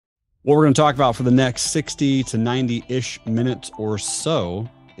What we're going to talk about for the next 60 to 90-ish minutes or so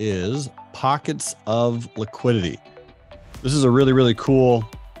is pockets of liquidity. This is a really, really cool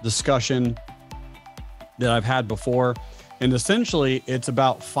discussion that I've had before. And essentially, it's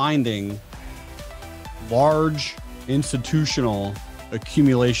about finding large institutional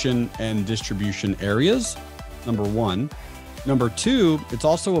accumulation and distribution areas, number one. Number two, it's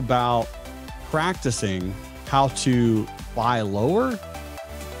also about practicing how to buy lower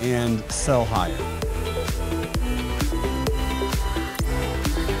and sell higher.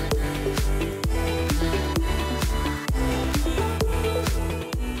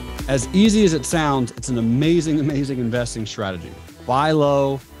 As easy as it sounds, it's an amazing, amazing investing strategy. Buy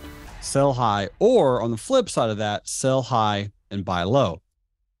low, sell high, or on the flip side of that, sell high and buy low.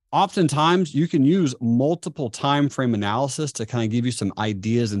 Oftentimes, you can use multiple time frame analysis to kind of give you some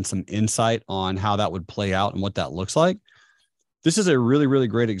ideas and some insight on how that would play out and what that looks like. This is a really, really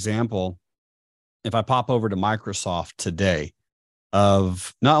great example. If I pop over to Microsoft today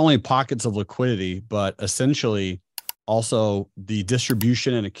of not only pockets of liquidity, but essentially also the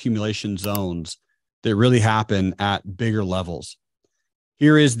distribution and accumulation zones that really happen at bigger levels.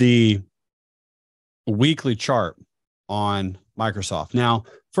 Here is the weekly chart on Microsoft. Now,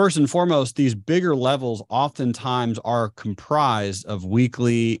 first and foremost, these bigger levels oftentimes are comprised of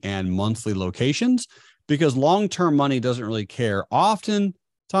weekly and monthly locations, because long-term money doesn't really care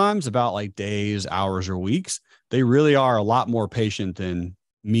oftentimes about like days, hours, or weeks. They really are a lot more patient than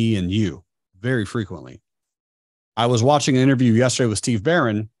me and you very frequently. I was watching an interview yesterday with Steve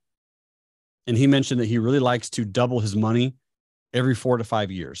Barron, and he mentioned that he really likes to double his money every 4 to 5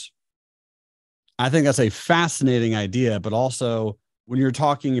 years. I think that's a fascinating idea, but also when you're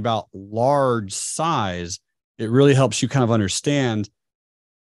talking about large size, it really helps you kind of understand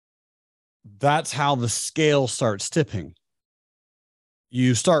that's how the scale starts tipping.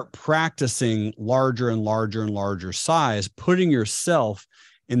 You start practicing larger and larger and larger size, putting yourself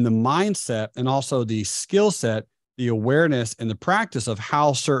in the mindset and also the skill set, the awareness and the practice of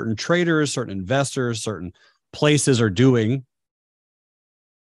how certain traders, certain investors, certain places are doing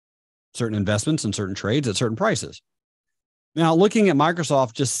certain investments and certain trades at certain prices. Now, looking at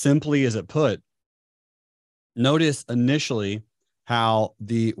Microsoft just simply as it put, notice initially how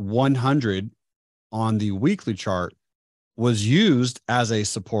the 100 on the weekly chart was used as a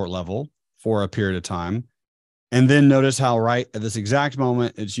support level for a period of time. And then notice how right at this exact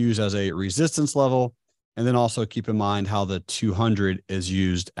moment, it's used as a resistance level. And then also keep in mind how the 200 is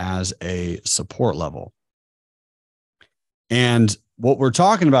used as a support level. And what we're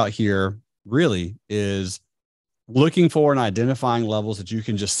talking about here really is looking for and identifying levels that you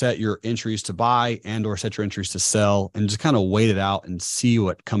can just set your entries to buy and or set your entries to sell and just kind of wait it out and see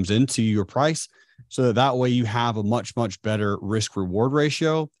what comes into your price, so that way you have a much, much better risk reward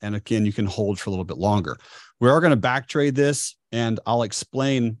ratio. And again, you can hold for a little bit longer. We are going to back trade this, and I'll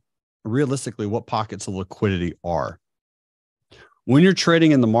explain realistically what pockets of liquidity are. When you're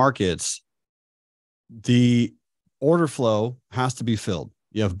trading in the markets, the order flow has to be filled.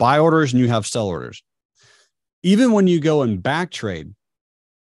 You have buy orders and you have sell orders. Even when you go and back trade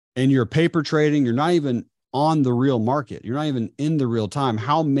and you're paper trading, you're not even on the real market. You're not even in the real time.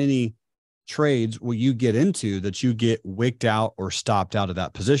 How many trades will you get into that you get wicked out or stopped out of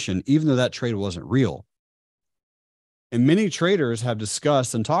that position, even though that trade wasn't real? And many traders have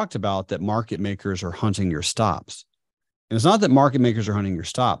discussed and talked about that market makers are hunting your stops. And it's not that market makers are hunting your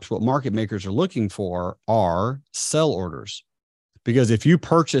stops. What market makers are looking for are sell orders. Because if you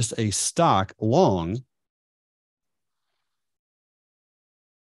purchased a stock long,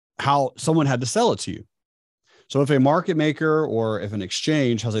 how someone had to sell it to you. So if a market maker or if an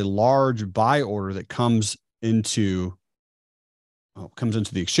exchange has a large buy order that comes into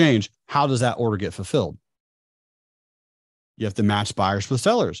the exchange, how does that order get fulfilled? You have to match buyers with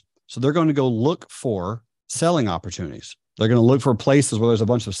sellers. So they're going to go look for selling opportunities. They're going to look for places where there's a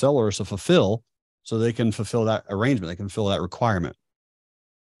bunch of sellers to fulfill, so they can fulfill that arrangement. They can fulfill that requirement.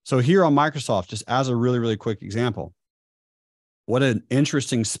 So here on Microsoft, just as a really, really quick example, what an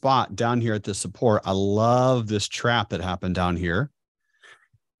interesting spot down here at this support. I love this trap that happened down here.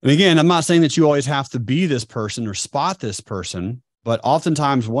 And again, I'm not saying that you always have to be this person or spot this person, but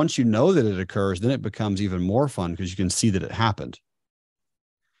oftentimes once you know that it occurs, then it becomes even more fun because you can see that it happened.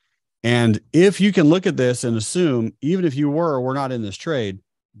 And if you can look at this and assume, even if you were or were not in this trade,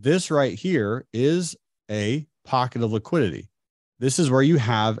 this right here is a pocket of liquidity. This is where you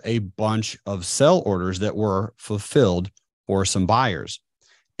have a bunch of sell orders that were fulfilled for some buyers.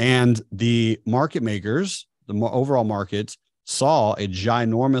 And the market makers, the overall markets, saw a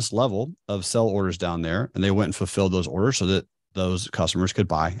ginormous level of sell orders down there, and they went and fulfilled those orders so that those customers could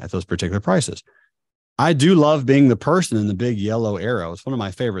buy at those particular prices. I do love being the person in the big yellow arrow. It's one of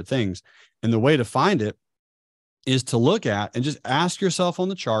my favorite things. And the way to find it is to look at and just ask yourself on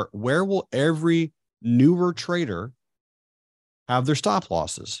the chart, where will every newer trader have their stop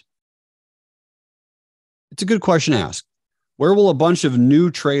losses? It's a good question to ask. Where will a bunch of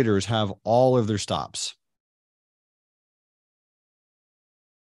new traders have all of their stops?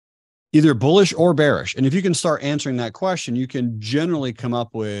 Either bullish or bearish. And if you can start answering that question, you can generally come up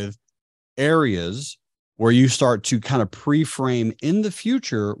with areas where you start to kind of pre-frame in the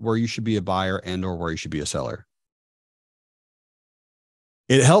future where you should be a buyer and or where you should be a seller.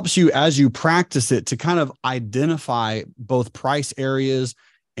 It helps you as you practice it to kind of identify both price areas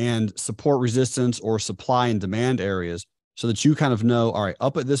and support resistance or supply and demand areas so that you kind of know, all right,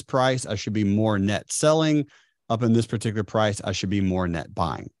 up at this price, I should be more net selling. Up in this particular price, I should be more net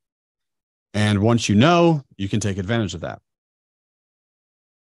buying. And once you know, you can take advantage of that.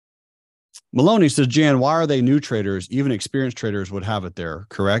 Maloney says, Jan, why are they new traders? Even experienced traders would have it there,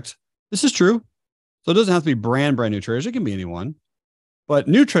 correct? This is true. So it doesn't have to be brand new traders. It can be anyone. But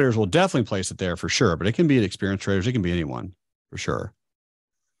new traders will definitely place it there for sure. But it can be experienced traders. It can be anyone for sure.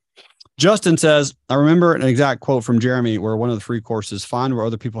 Justin says, I remember an exact quote from Jeremy where one of the free courses, find where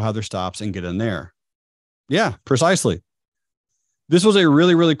other people have their stops and get in there. Yeah, precisely. This was a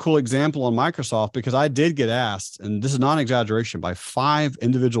really, really cool example on Microsoft because I did get asked, and this is not an exaggeration, by 5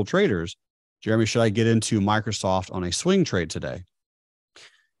 individual traders, Jeremy, should I get into Microsoft on a swing trade today?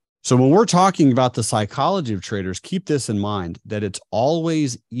 So when we're talking about the psychology of traders, keep this in mind, that it's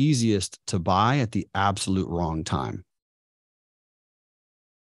always easiest to buy at the absolute wrong time.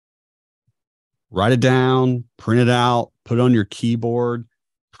 Write it down, print it out, put it on your keyboard,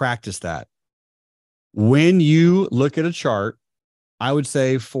 practice that. When you look at a chart, I would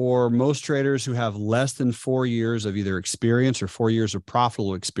say for most traders who have less than 4 years of either experience or 4 years of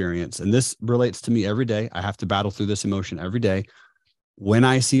profitable experience, and this relates to me every day, I have to battle through this emotion every day. When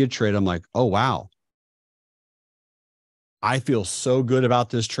I see a trade, I'm like, oh, wow. I feel so good about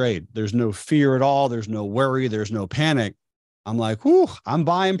this trade. There's no fear at all. There's no worry. There's no panic. I'm like, whoo, I'm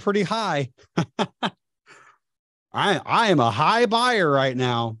buying pretty high. I am a high buyer right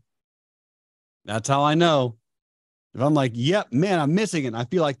now. That's how I know. If I'm like, yep, man, I'm missing it. I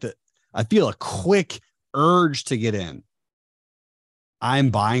feel a quick urge to get in. I'm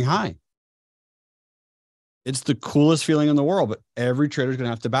buying high. It's the coolest feeling in the world, but every trader is going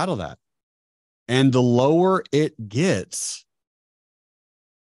to have to battle that. And the lower it gets,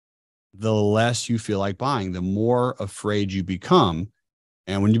 the less you feel like buying, the more afraid you become.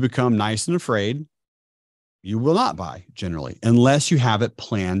 And when you become nice and afraid, you will not buy generally, unless you have it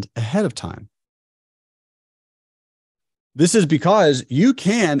planned ahead of time. This is because you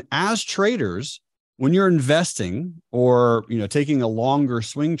can, as traders, when you're investing or taking a longer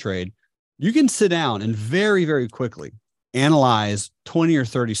swing trade, you can sit down and very, very quickly analyze 20 or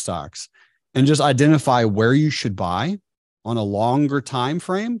 30 stocks and just identify where you should buy on a longer time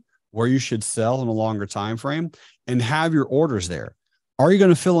frame, where you should sell on a longer time frame, and have your orders there. Are you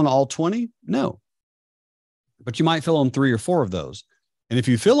going to fill in all 20? No. But you might fill in 3 or 4 of those. And if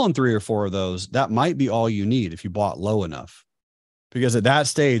you fill in 3 or 4 of those, that might be all you need if you bought low enough. Because at that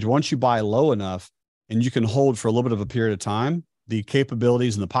stage, once you buy low enough and you can hold for a little bit of a period of time, the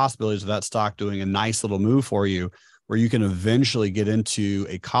capabilities and the possibilities of that stock doing a nice little move for you, where you can eventually get into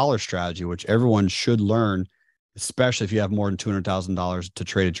a collar strategy, which everyone should learn, especially if you have more than $200,000 to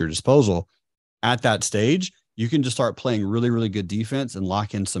trade at your disposal. At that stage, you can just start playing really, really good defense and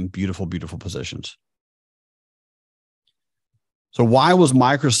lock in some beautiful, beautiful positions. So why was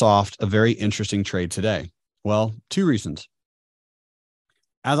Microsoft a very interesting trade today? Well, 2 reasons.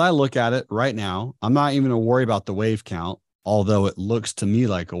 As I look at it right now, I'm not even going to worry about the wave count, although it looks to me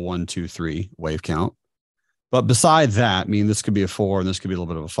like a 1, 2, 3 wave count. But besides that, I mean, this could be a 4 and this could be a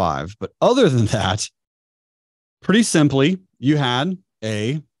little bit of a 5. But other than that, pretty simply, you had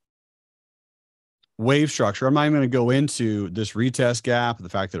a wave structure. I'm not even going to go into this retest gap, the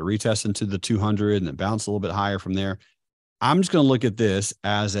fact that it retests into the 200 and it bounced a little bit higher from there. I'm just going to look at this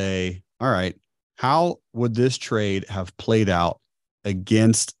as all right, how would this trade have played out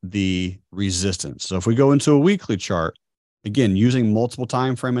against the resistance? So if we go into a weekly chart, again, using multiple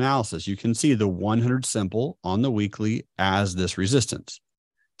time frame analysis, you can see the 100 simple on the weekly as this resistance.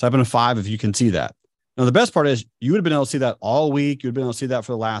 Type in a 5 if you can see that. Now, the best part is you would have been able to see that all week. You would have been able to see that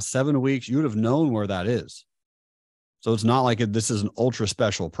for the last 7 weeks. You would have known where that is. So it's not like this is an ultra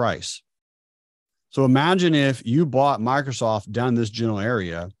special price. So imagine if you bought Microsoft down this general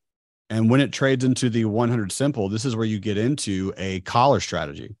area, and when it trades into the 100 simple, this is where you get into a collar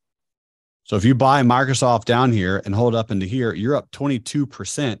strategy. So if you buy Microsoft down here and hold up into here, you're up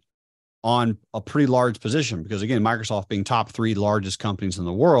 22% on a pretty large position, because again, Microsoft being top 3 largest companies in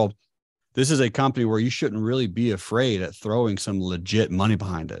the world, this is a company where you shouldn't really be afraid at throwing some legit money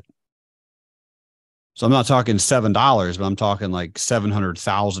behind it. So I'm not talking $7, but I'm talking like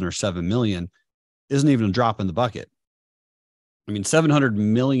 700,000 or 7 million isn't even a drop in the bucket. I mean, $700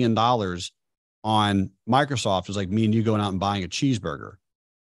 million on Microsoft is like me and you going out and buying a cheeseburger.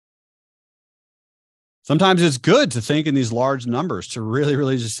 Sometimes it's good to think in these large numbers, to really,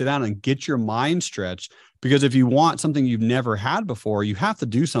 really just sit down and get your mind stretched. Because if you want something you've never had before, you have to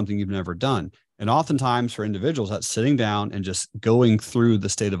do something you've never done. And oftentimes for individuals, that's sitting down and just going through the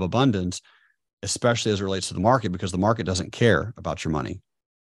state of abundance, especially as it relates to the market, because the market doesn't care about your money.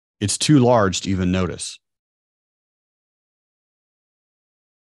 It's too large to even notice.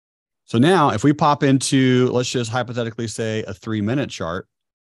 So now if we pop into, let's just hypothetically say a 3-minute chart.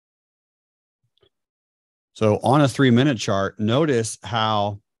 So on a 3-minute chart, notice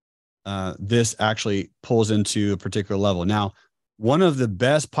how this actually pulls into a particular level. Now, one of the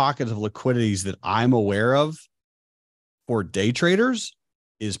best pockets of liquidities that I'm aware of for day traders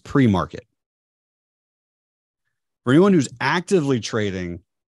is pre-market. For anyone who's actively trading,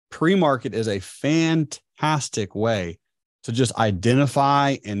 pre-market is a fantastic way to just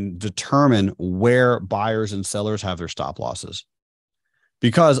identify and determine where buyers and sellers have their stop losses.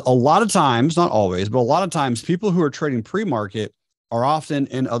 Because a lot of times, not always, but a lot of times, people who are trading pre-market are often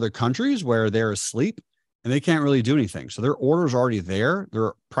in other countries where they're asleep and they can't really do anything. So their order's already there,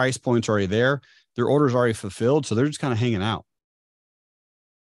 their price point's already there, their order's already fulfilled, so they're just kind of hanging out.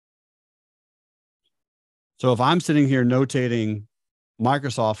 So if I'm sitting here notating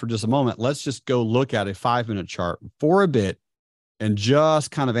Microsoft for just a moment, let's just go look at a 5-minute chart for a bit and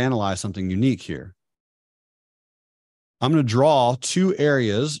just kind of analyze something unique here. I'm going to draw 2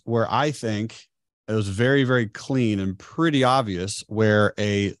 areas where I think it was very, very clean and pretty obvious where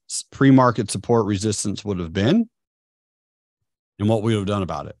a pre-market support resistance would have been and what we would have done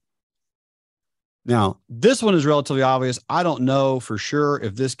about it. Now, this one is relatively obvious. I don't know for sure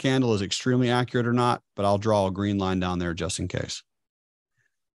if this candle is extremely accurate or not, but I'll draw a green line down there just in case.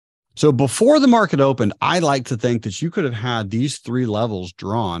 So before the market opened, I like to think that you could have had these 3 levels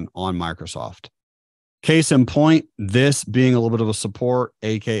drawn on Microsoft. Case in point, this being a little bit of a support,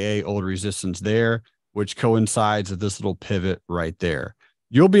 AKA old resistance there, which coincides with this little pivot right there.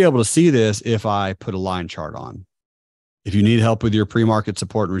 You'll be able to see this if I put a line chart on. If you need help with your pre-market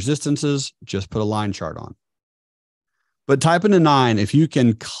support and resistances, just put a line chart on. But type in a 9 if you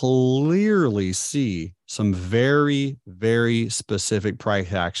can clearly see some very, very specific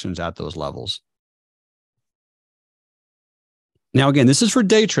price actions at those levels. Now, again, this is for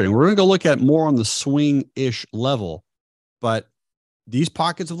day trading. We're going to go look at more on the swing-ish level, but these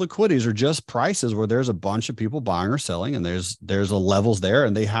pockets of liquidities are just prices where there's a bunch of people buying or selling, and there's a levels there,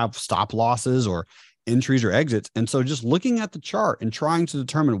 and they have stop losses or entries or exits. And so just looking at the chart and trying to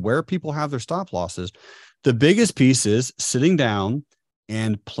determine where people have their stop losses, the biggest piece is sitting down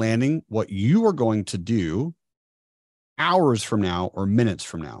and planning what you are going to do hours from now or minutes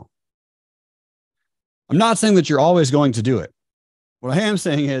from now. I'm not saying that you're always going to do it. What I am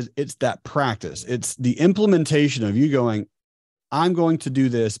saying is it's that practice. It's the implementation of you going, I'm going to do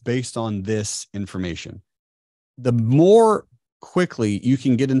this based on this information. The more quickly you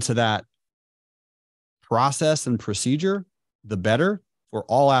can get into that process and procedure, the better for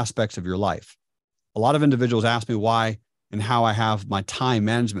all aspects of your life. A lot of individuals ask me why and how I have my time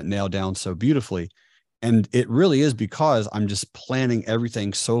management nailed down so beautifully. And it really is because I'm just planning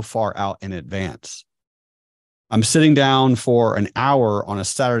everything so far out in advance. I'm sitting down for an hour on a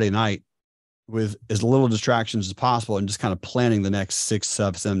Saturday night with as little distractions as possible and just kind of planning the next 6,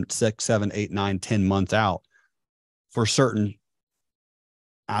 7, 8, 9, 10 months out for certain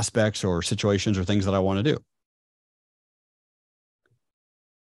aspects or situations or things that I want to do.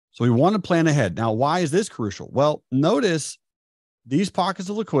 So we want to plan ahead. Now, why is this crucial? Well, notice these pockets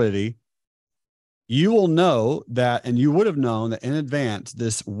of liquidity. You will know that, and you would have known that in advance,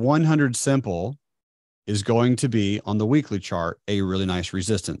 this 100 simple is going to be on the weekly chart a really nice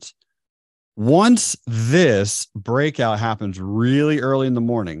resistance. Once this breakout happens really early in the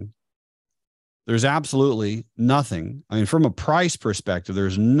morning, there's absolutely nothing. I mean, from a price perspective,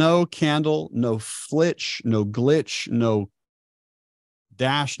 there's no candle, no flitch, no glitch, no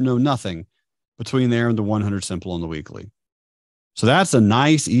dash, no nothing between there and the 100 simple on the weekly. So that's a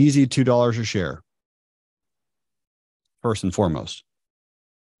nice, easy $2 a share, first and foremost,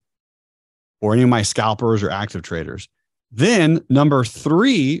 or any of my scalpers or active traders. Then number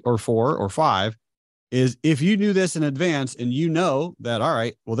 3 or 4 or 5 is if you knew this in advance and you know that, all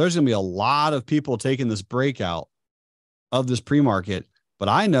right, well, there's going to be a lot of people taking this breakout of this pre-market, but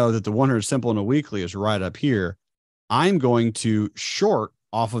I know that the 100 simple and a weekly is right up here. I'm going to short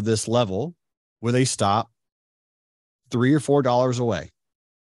off of this level with a stop $3 or $4 away.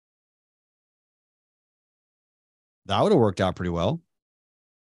 That would have worked out pretty well.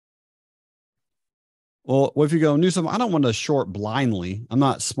 Well, if you go, Newsom, I don't want to short blindly. I'm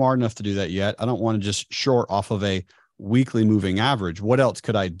not smart enough to do that yet. I don't want to just short off of a weekly moving average. What else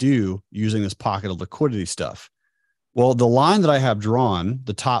could I do using this pocket of liquidity stuff? Well, the line that I have drawn,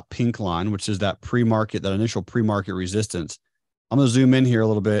 the top pink line, which is that pre-market, that initial pre-market resistance. I'm going to zoom in here a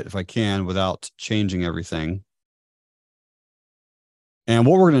little bit if I can without changing everything. And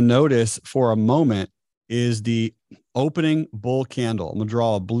what we're going to notice for a moment is the opening bull candle. I'm going to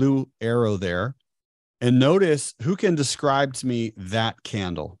draw a blue arrow there. And notice, who can describe to me that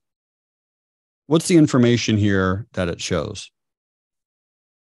candle? What's the information here that it shows?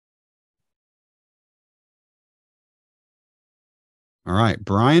 All right.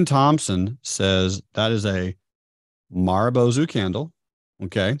 Brian Thompson says that is a Maribozu candle.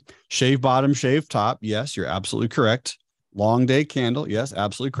 Okay. Shave bottom, shave top. Yes, you're absolutely correct. Long day candle. Yes,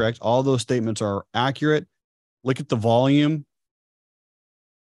 absolutely correct. All those statements are accurate. Look at the volume.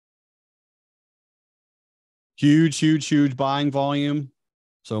 Huge, huge, huge buying volume.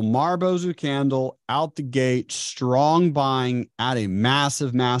 So Maribozu candle out the gate, strong buying at a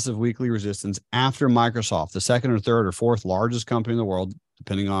massive, massive weekly resistance after Microsoft, the second or third or fourth largest company in the world,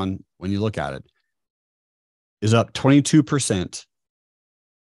 depending on when you look at it, is up 22%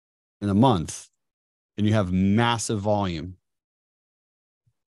 in a month, and you have massive volume.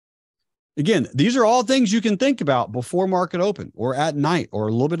 Again, these are all things you can think about before market open or at night or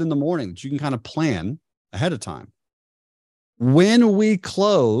a little bit in the morning that you can kind of plan ahead of time. When we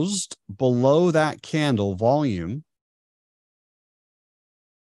closed below that candle volume,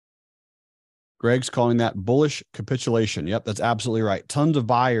 Greg's calling that bullish capitulation. Yep, that's absolutely right. Tons of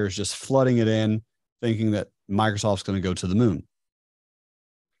buyers just flooding it in, thinking that Microsoft's going to go to the moon.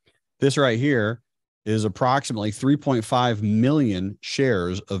 This right here is approximately 3.5 million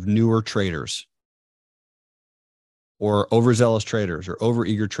shares of newer traders, or overzealous traders, or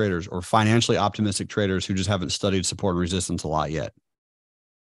overeager traders, or financially optimistic traders who just haven't studied support and resistance a lot yet.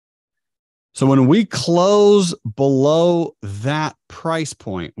 So when we close below that price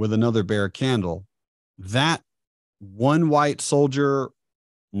point with another bear candle, that one white soldier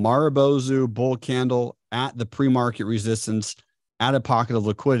Maribozu bull candle at the pre-market resistance at a pocket of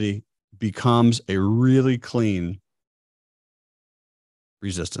liquidity becomes a really clean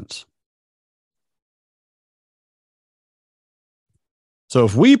resistance. So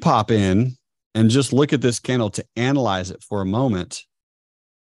if we pop in and just look at this candle to analyze it for a moment,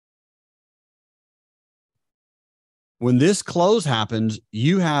 when this close happens,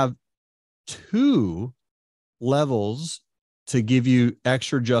 you have two levels to give you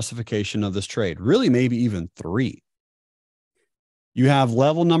extra justification of this trade, really maybe even three. You have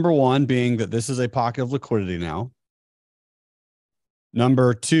level number one being that this is a pocket of liquidity now.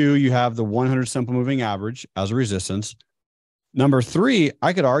 Number two, you have the 100 simple moving average as a resistance. Number three,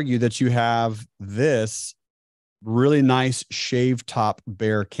 I could argue that you have this really nice shaved top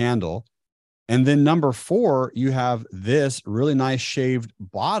bear candle. And then number four, you have this really nice shaved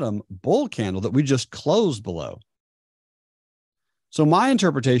bottom bull candle that we just closed below. So my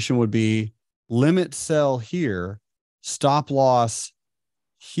interpretation would be limit sell here, stop loss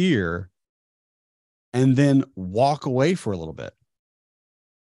here, and then walk away for a little bit.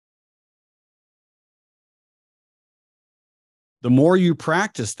 The more you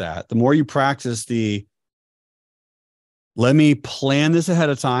practice that, the more you practice the, let me plan this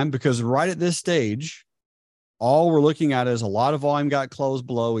ahead of time, because right at this stage, all we're looking at is a lot of volume got closed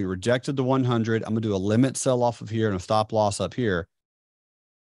below. We rejected the 100. I'm going to do a limit sell off of here and a stop loss up here.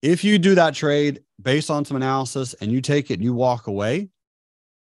 If you do that trade based on some analysis and you take it and you walk away,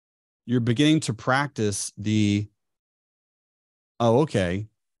 you're beginning to practice the, oh, okay,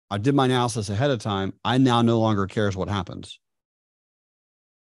 I did my analysis ahead of time. I now no longer cares what happens.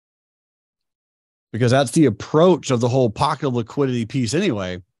 Because that's the approach of the whole pocket of liquidity piece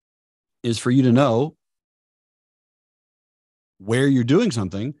anyway, is for you to know where you're doing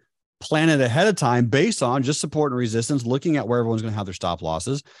something, plan it ahead of time based on just support and resistance, looking at where everyone's going to have their stop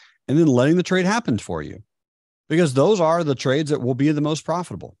losses, and then letting the trade happen for you. Because those are the trades that will be the most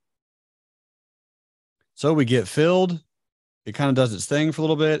profitable. So we get filled. It kind of does its thing for a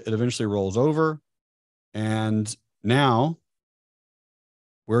little bit. It eventually rolls over. And now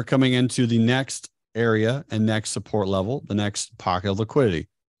we're coming into the next area and next support level, the next pocket of liquidity.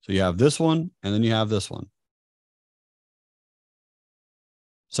 So you have this one, and then you have this one.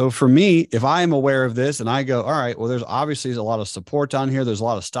 So for me, if I am aware of this and I go, all right, well, there's obviously a lot of support down here. There's a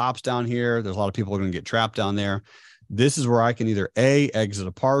lot of stops down here. There's a lot of people are going to get trapped down there. This is where I can either A, exit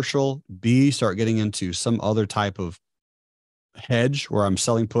a partial, B, start getting into some other type of hedge where I'm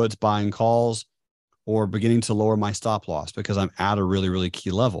selling puts, buying calls, or beginning to lower my stop loss because I'm at a really, really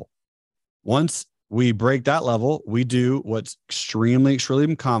key level. Once we break that level, we do what's extremely,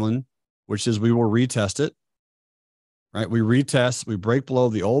 extremely common, which is we will retest it. Right? We retest, we break below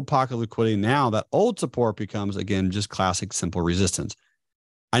the old pocket liquidity. Now that old support becomes, again, just classic simple resistance.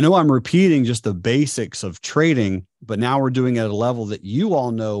 I know I'm repeating just the basics of trading, but now we're doing it at a level that you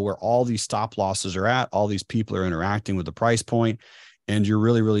all know where all these stop losses are at, all these people are interacting with the price point, and you're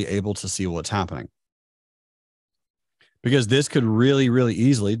really, really able to see what's happening. Because this could really, really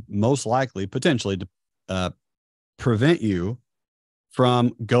easily, most likely, potentially prevent you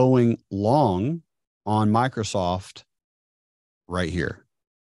from going long on Microsoft right here.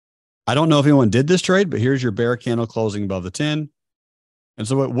 I don't know if anyone did this trade, but here's your bear candle closing above the 10. And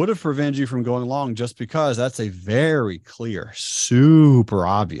so it would have prevented you from going long just because that's a very clear, super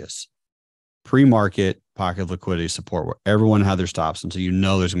obvious pre-market pocket liquidity support where everyone had their stops. And so you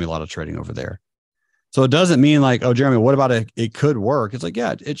know there's going to be a lot of trading over there. So it doesn't mean like, oh, Jeremy, what about it could work? It's like,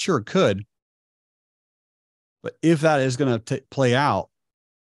 yeah, it sure could. But if that is going to play out,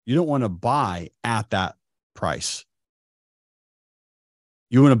 you don't want to buy at that price.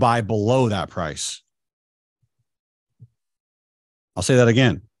 You want to buy below that price. I'll say that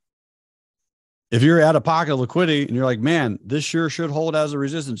again. If you're at a pocket of liquidity and you're like, man, this sure should hold as a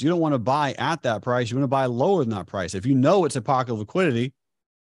resistance, you don't want to buy at that price. You want to buy lower than that price. If you know it's a pocket of liquidity,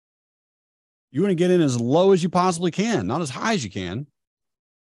 you want to get in as low as you possibly can, not as high as you can.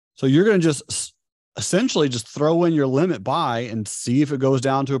 So you're going to just essentially just throw in your limit buy and see if it goes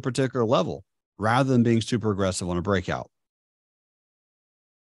down to a particular level rather than being super aggressive on a breakout.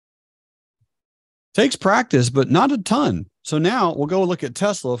 Takes practice, but not a ton. So now we'll go look at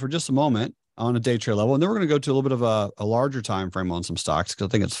Tesla for just a moment on a day trade level. And then we're going to go to a little bit of a larger time frame on some stocks because I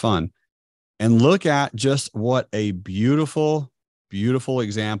think it's fun. And look at just what a beautiful, beautiful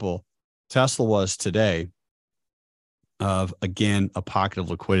example Tesla was today of, again, a pocket of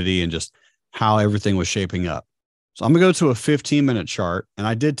liquidity and just how everything was shaping up. So I'm going to go to a 15-minute chart. And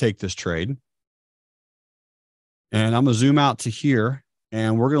I did take this trade. And I'm going to zoom out to here.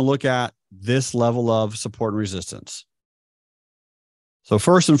 And we're going to look at this level of support and resistance. So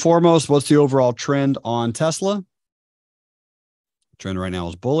first and foremost, what's the overall trend on Tesla? Trend right now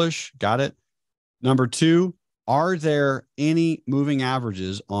is bullish. Got it. Number two, are there any moving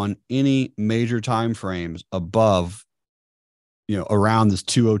averages on any major time frames above, around this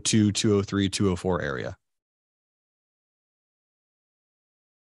 202, 203, 204 area?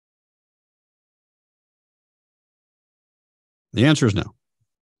 The answer is no.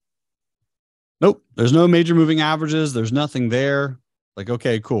 Nope. There's no major moving averages. There's nothing there. Like,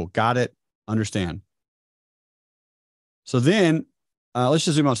 okay, cool. Got it. Understand. So then let's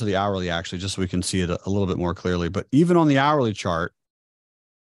just zoom out to the hourly, actually, just so we can see it a little bit more clearly. But even on the hourly chart,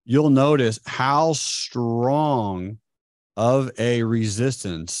 you'll notice how strong of a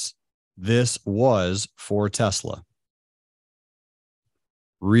resistance this was for Tesla.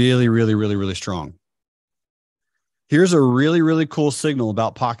 Really, really, really, really strong. Here's a really, really cool signal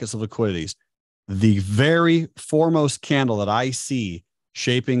about pockets of liquidities. The very foremost candle that I see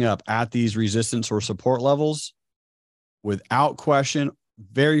shaping up at these resistance or support levels, without question,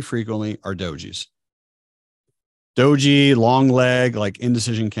 very frequently are dojis. Doji, long leg, like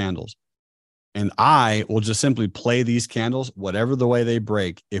indecision candles. And I will just simply play these candles, whatever the way they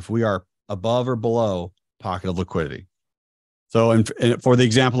break, if we are above or below pocket of liquidity. So and for the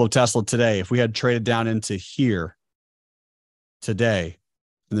example of Tesla today, if we had traded down into here today,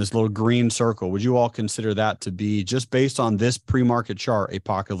 in this little green circle, would you all consider that to be, just based on this pre-market chart, a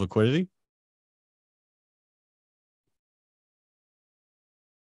pocket of liquidity?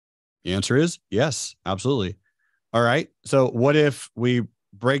 The answer is yes, absolutely. All right. So what if we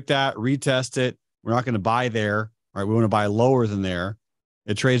break that, retest it? We're not going to buy there. All right. We want to buy lower than there.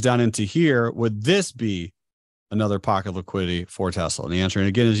 It trades down into here. Would this be another pocket of liquidity for Tesla? And the answer, and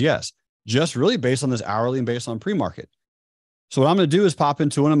again, is yes, just really based on this hourly and based on pre-market. So what I'm going to do is pop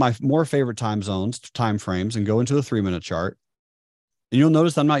into one of my more favorite time frames, and go into the 3-minute chart. And you'll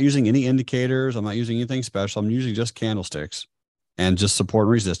notice I'm not using any indicators. I'm not using anything special. I'm using just candlesticks and just support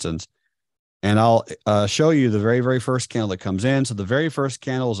and resistance. And I'll show you the very, very first candle that comes in. So the very first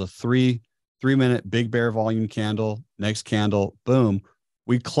candle is a 3-minute big bear volume candle. Next candle, boom.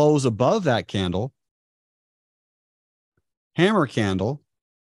 We close above that candle. Hammer candle.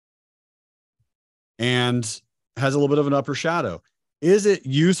 and has a little bit of an upper shadow. Is it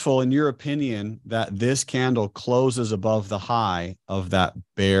useful, in your opinion, that this candle closes above the high of that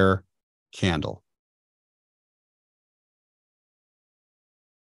bear candle?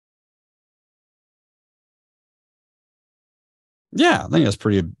 Yeah, I think that's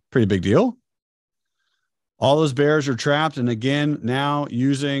pretty big deal. All those bears are trapped. And again, now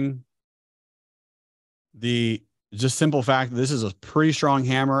using the just simple fact that this is a pretty strong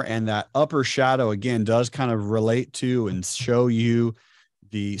hammer, and that upper shadow again does kind of relate to and show you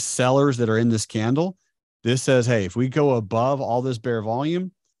the sellers that are in this candle. This says, hey, if we go above all this bear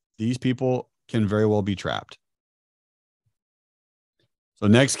volume, these people can very well be trapped. So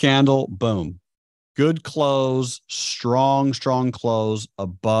next candle, boom. Good close, strong close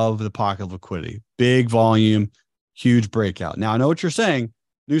above the pocket of liquidity. Big volume, huge breakout. Now, I know what you're saying.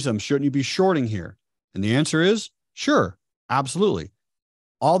 Newsom, shouldn't you be shorting here? And the answer is sure, absolutely.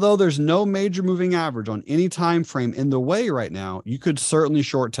 Although there's no major moving average on any time frame in the way right now, you could certainly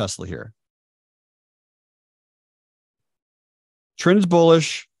short Tesla here. Trend's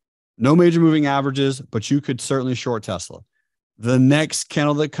bullish, no major moving averages, but you could certainly short Tesla. The next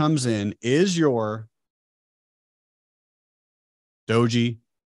candle that comes in is your doji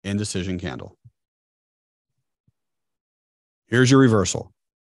indecision candle. Here's your reversal.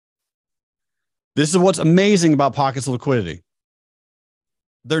 This is what's amazing about pockets of liquidity.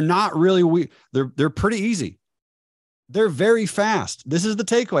 They're not really weak. They're pretty easy. They're very fast. This is the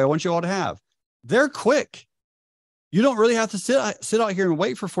takeaway I want you all to have. They're quick. You don't really have to sit out here and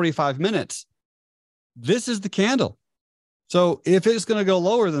wait for 45 minutes. This is the candle. So if it's going to go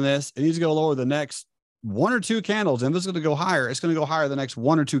lower than this, it needs to go lower the next one or two candles. And if it's going to go higher, it's going to go higher the next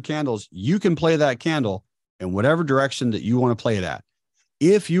one or two candles. You can play that candle in whatever direction that you want to play it at.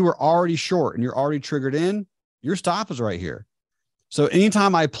 If you were already short and you're already triggered in, your stop is right here. So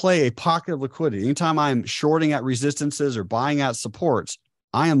anytime I play a pocket of liquidity, anytime I'm shorting at resistances or buying at supports,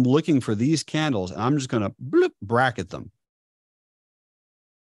 I am looking for these candles and I'm just going to bracket them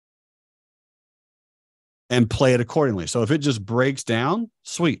and play it accordingly. So if it just breaks down,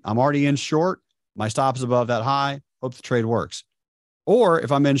 sweet, I'm already in short. My stop is above that high. Hope the trade works. Or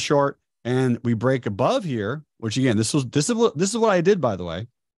if I'm in short and we break above here, which again, this is what I did, by the way.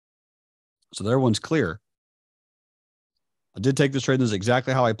 So that everyone's clear. I did take this trade. This is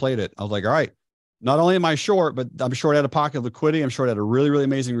exactly how I played it. I was like, all right, not only am I short, but I'm short at a pocket of liquidity. I'm short at a really, really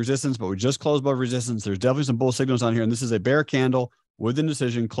amazing resistance, but we just closed above resistance. There's definitely some bull signals on here. And this is a bear candle with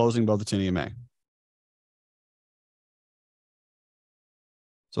indecision closing above the 10 EMA.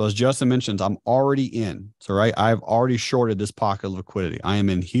 So as Justin mentions, I'm already in. So, right, I've already shorted this pocket of liquidity. I am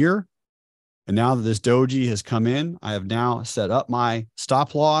in here. And now that this doji has come in, I have now set up my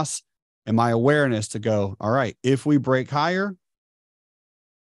stop loss and my awareness to go, all right, if we break higher,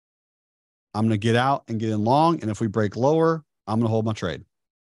 I'm going to get out and get in long. And if we break lower, I'm going to hold my trade.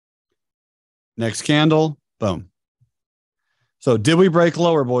 Next candle, boom. So did we break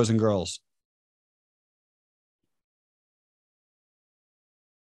lower, boys and girls?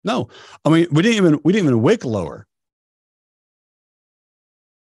 No. I mean, we didn't even wick lower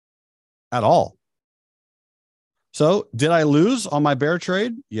at all. So did I lose on my bear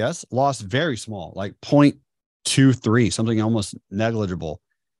trade? Yes. Lost very small, like 0.23, something almost negligible.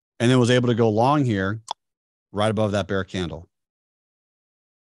 And then was able to go long here right above that bear candle.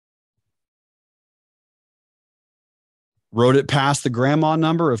 Rode it past the grandma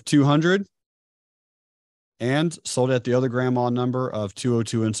number of 200 and sold at the other grandma number of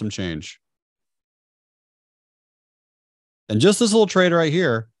 202 and some change. And just this little trade right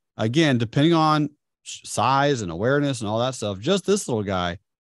here, again, depending on size and awareness and all that stuff, just this little guy.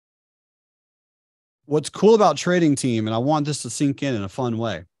 What's cool about trading team, and I want this to sink in a fun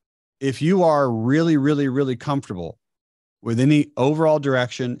way. If you are really, really, really comfortable with any overall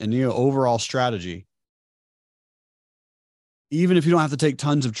direction and any overall strategy, even if you don't have to take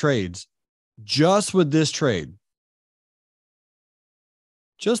tons of trades, just with this trade,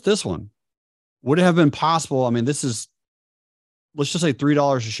 just this one, would it have been possible? I mean, this is, let's just say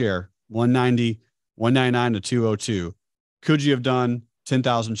 $3 a share, 190, 199 to 202. Could you have done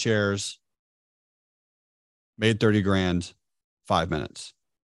 10,000 shares, made 30 grand, 5 minutes?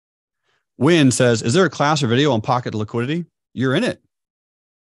 Win says, is there a class or video on pocket liquidity? You're in it.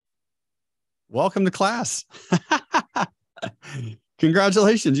 Welcome to class.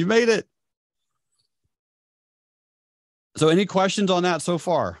 Congratulations. You made it. So any questions on that so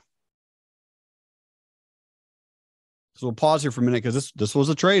far? So we'll pause here for a minute because this was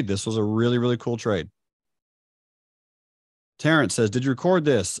a trade. This was a really, really cool trade. Terrence says, did you record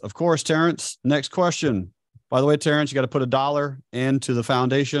this? Of course, Terrence. Next question. By the way, Terrence, you got to put $1 into the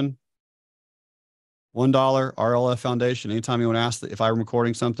foundation. $1 RLF Foundation. Anytime you want to ask if I'm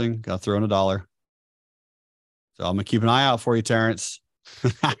recording something, got to throw in $1. So I'm going to keep an eye out for you, Terrence.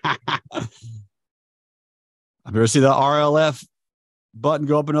 I better see the RLF button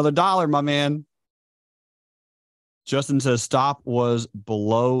go up another $1, my man. Justin says stop was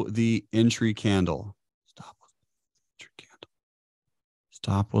below the entry candle.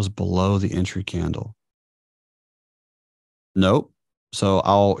 Stop was below the entry candle. Nope. So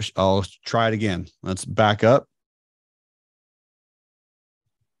I'll try it again. Let's back up.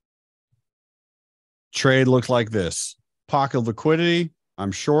 Trade looks like this. Pocket of liquidity.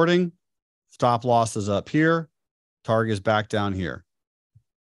 I'm shorting. Stop loss is up here. Target is back down here.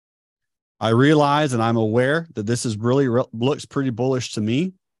 I realize and I'm aware that this is really looks pretty bullish to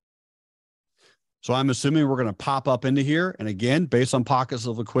me. So I'm assuming we're going to pop up into here. And again, based on pockets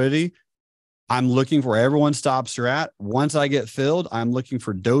of liquidity, I'm looking for where everyone's stops are at. Once I get filled, I'm looking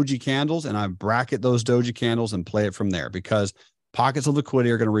for doji candles and I bracket those doji candles and play it from there because pockets of liquidity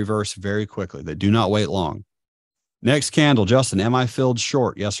are going to reverse very quickly. They do not wait long. Next candle, Justin, am I filled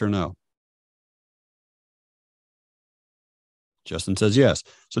short? Yes or no? Justin says yes.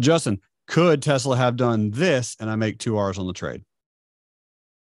 So Justin, could Tesla have done this and I make 2 R's on the trade?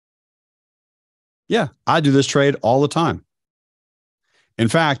 Yeah, I do this trade all the time. In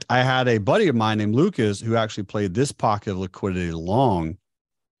fact, I had a buddy of mine named Lucas who actually played this pocket of liquidity long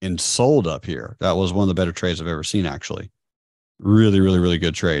and sold up here. That was one of the better trades I've ever seen, actually. Really, really, really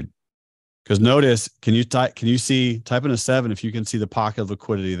good trade. Because notice, can you type in a 7 if you can see the pocket of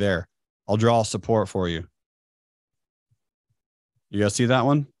liquidity there? I'll draw support for you. You guys see that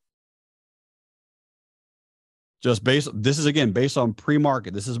one? This is again based on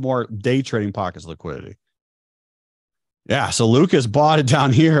pre-market. This is more day trading pockets liquidity. Yeah, so Lucas bought it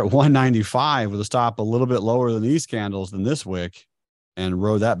down here at 195 with a stop a little bit lower than these candles than this wick and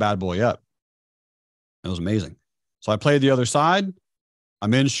rode that bad boy up. It was amazing. So I played the other side.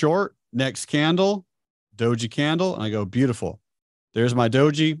 I'm in short, next candle, doji candle, and I go, beautiful. There's my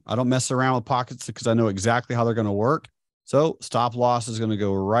doji. I don't mess around with pockets because I know exactly how they're going to work. So stop loss is going to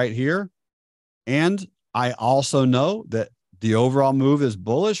go right here. And I also know that the overall move is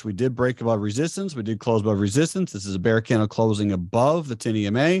bullish. We did break above resistance. We did close above resistance. This is a bear candle closing above the 10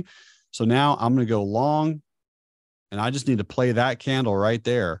 EMA. So now I'm going to go long, and I just need to play that candle right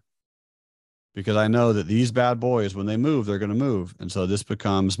there because I know that these bad boys, when they move, they're going to move. And so this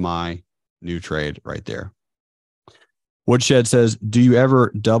becomes my new trade right there. Woodshed says, do you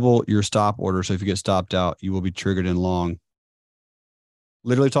ever double your stop order? So if you get stopped out, you will be triggered in long.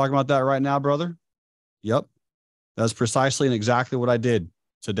 Literally talking about that right now, brother. Yep. That's precisely and exactly what I did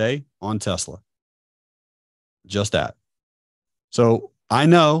today on Tesla. Just that. So I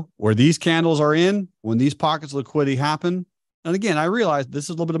know where these candles are in when these pockets of liquidity happen. And again, I realize this is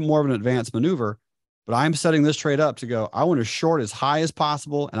a little bit more of an advanced maneuver, but I'm setting this trade up to go, I want to short as high as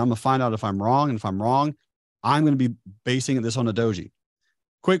possible. And I'm going to find out if I'm wrong. And if I'm wrong, I'm going to be basing this on a doji.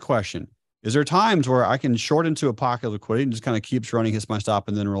 Quick question. Is there times where I can short into a pocket of liquidity and just kind of keeps running, hits my stop,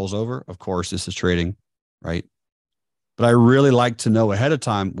 and then rolls over? Of course, this is trading, right? But I really like to know ahead of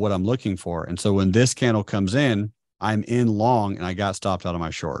time what I'm looking for. And so when this candle comes in, I'm in long and I got stopped out of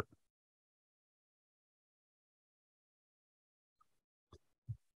my short.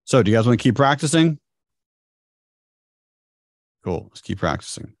 So do you guys want to keep practicing? Cool. Let's keep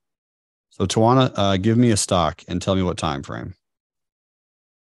practicing. So Tawana, give me a stock and tell me what time frame.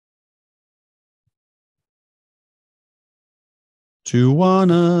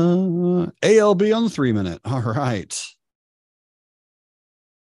 Tawana, ALB on the 3-minute. All right.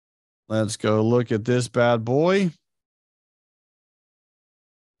 Let's go look at this bad boy.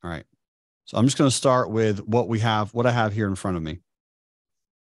 All right. So I'm just going to start with what I have here in front of me.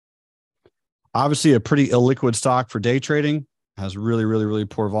 Obviously a pretty illiquid stock for day trading. Has really, really, really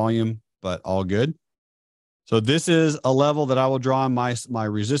poor volume, but all good. So this is a level that I will draw on my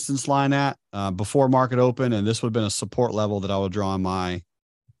resistance line at before market open. And this would have been a support level that I will draw on my.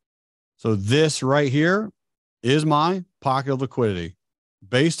 So this right here is my pocket of liquidity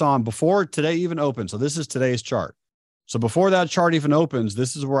based on before today even opened. So this is today's chart. So before that chart even opens,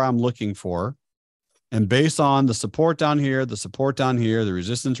 this is where I'm looking for. And based on the support down here, the support down here, the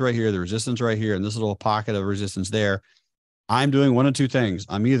resistance right here, the resistance right here, and this little pocket of resistance there, I'm doing one of two things.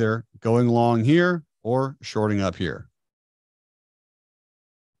 I'm either going long here or shorting up here.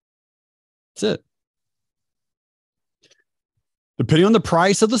 That's it. Depending on the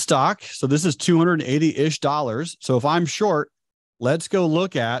price of the stock, so this is $280-ish. So if I'm short, let's go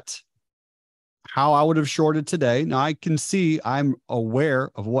look at how I would have shorted today. Now I can see I'm aware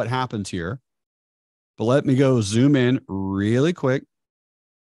of what happens here, but let me go zoom in really quick.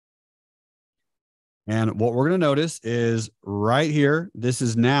 And what we're going to notice is right here, this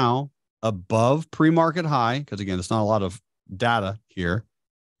is now above pre-market high, because again, it's not a lot of data here,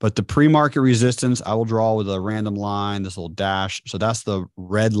 but the pre-market resistance, I will draw with a random line, this little dash. So that's the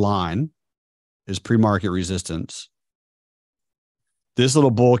red line is pre-market resistance. This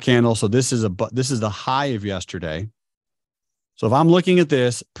little bull candle, so this is the high of yesterday. So if I'm looking at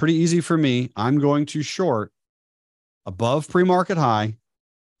this, pretty easy for me, I'm going to short above pre-market high,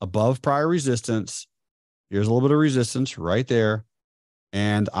 above prior resistance. Here's a little bit of resistance right there.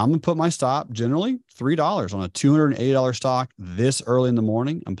 And I'm going to put my stop generally $3 on a $280 stock this early in the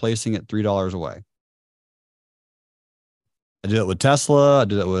morning. I'm placing it $3 away. I did it with Tesla. I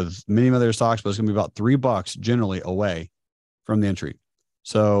did it with many other stocks, but it's going to be about $3 generally away from the entry.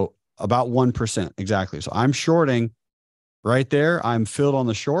 So about 1% exactly. So I'm shorting right there. I'm filled on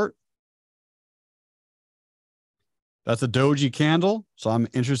the short. That's a doji candle. So I'm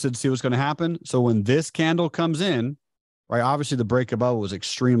interested to see what's going to happen. So when this candle comes in, right, obviously the break above was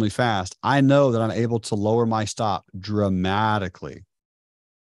extremely fast. I know that I'm able to lower my stop dramatically,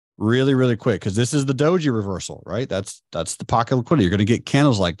 really, really quick, because this is the doji reversal, right? That's the pocket liquidity. You're going to get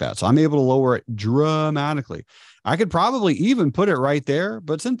candles like that. So I'm able to lower it dramatically. I could probably even put it right there,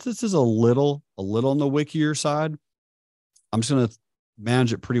 but since this is a little on the wickier side, I'm just going to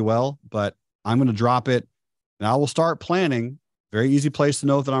manage it pretty well, but I'm going to drop it. And I will start planning. Very easy place to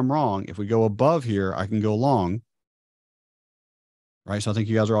know that I'm wrong. If we go above here, I can go long. Right. So I think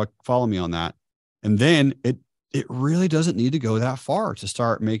you guys are all following me on that. And then it really doesn't need to go that far to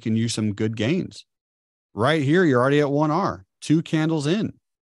start making you some good gains. Right here, you're already at 1R, 2 candles in.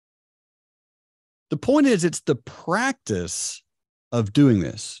 The point is, it's the practice of doing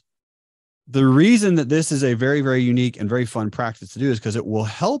this. The reason that this is a very, very unique and very fun practice to do is because it will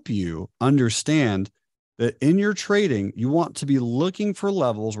help you understand that in your trading, you want to be looking for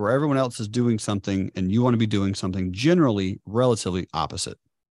levels where everyone else is doing something and you want to be doing something generally relatively opposite.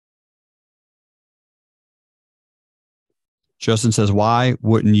 Justin says, why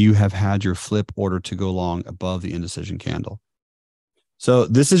wouldn't you have had your flip order to go long above the indecision candle? So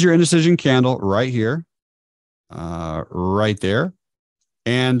this is your indecision candle right here, right there.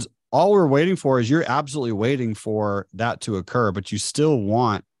 And all we're waiting for is you're absolutely waiting for that to occur, but you still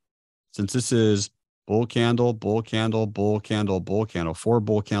want, since this is bull candle, bull candle, bull candle, bull candle, 4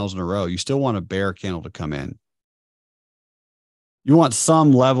 bull candles in a row, you still want a bear candle to come in. You want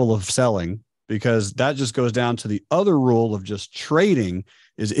some level of selling, because that just goes down to the other rule of just trading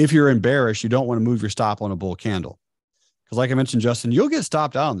is if you're embarrassed, you don't want to move your stop on a bull candle. Because like I mentioned, Justin, you'll get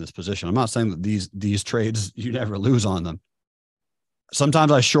stopped out in this position. I'm not saying that these trades, you never lose on them.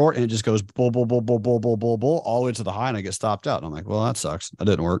 Sometimes I short and it just goes bull, bull, bull, bull, bull, bull, bull, bull, all the way to the high and I get stopped out. And I'm like, well, that sucks. That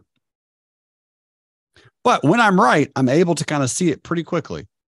didn't work. But when I'm right, I'm able to kind of see it pretty quickly.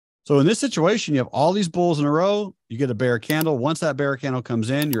 So in this situation, you have all these bulls in a row, you get a bear candle. Once that bear candle comes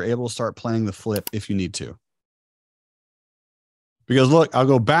in, you're able to start playing the flip if you need to. Because look, I'll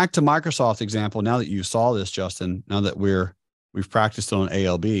go back to Microsoft example. Now that you saw this, Justin, now that we've practiced on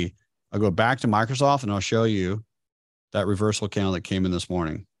ALB, I'll go back to Microsoft and I'll show you that reversal candle that came in this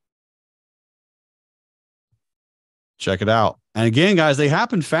morning. Check it out. And again, guys, they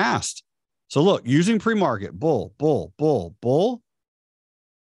happen fast. So look, using pre-market, bull, bull, bull, bull,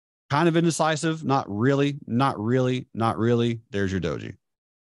 kind of indecisive, not really, not really, not really. There's your doji.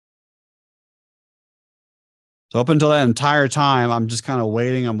 So up until that entire time, I'm just kind of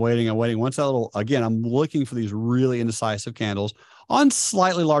waiting. I'm waiting. Once that little, again, I'm looking for these really indecisive candles on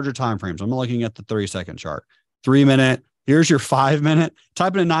slightly larger time frames. I'm looking at the 30-second chart, 3-minute. Here's your 5-minute.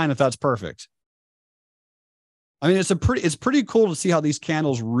 Type in a 9 if that's perfect. I mean, it's pretty cool to see how these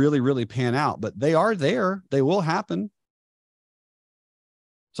candles really, really pan out, but they are there. They will happen.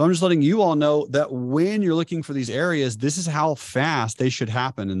 So I'm just letting you all know that when you're looking for these areas, this is how fast they should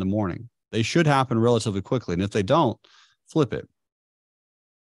happen in the morning. They should happen relatively quickly. And if they don't, flip it.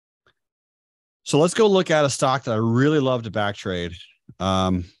 So let's go look at a stock that I really love to back trade.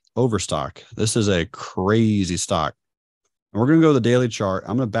 Overstock. This is a crazy stock. And we're going to go to the daily chart.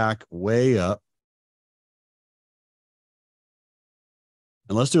 I'm going to back way up.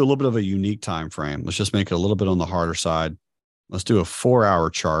 And let's do a little bit of a unique time frame. Let's just make it a little bit on the harder side. Let's do a 4-hour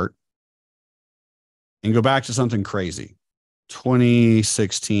chart and go back to something crazy.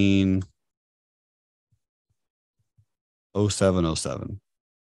 2016, 07.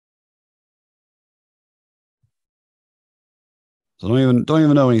 So don't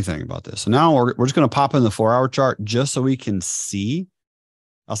even know anything about this. So now we're just going to pop in the 4-hour chart just so we can see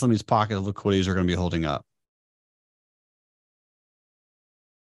how some of these pocket of liquidities are going to be holding up.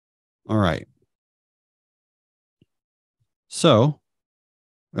 All right. So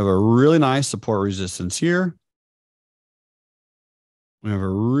We have a really nice support resistance here. We have a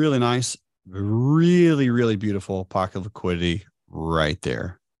really nice, really, really beautiful pocket of liquidity right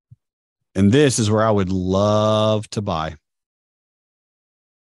there. And this is where I would love to buy.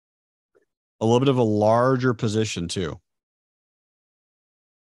 A little bit of a larger position too.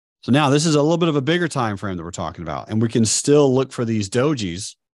 So now this is a little bit of a bigger time frame that we're talking about, and we can still look for these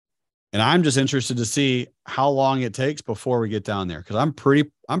dojis. And I'm just interested to see how long it takes before we get down there, because I'm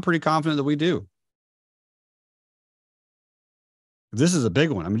pretty confident that we do. This is a big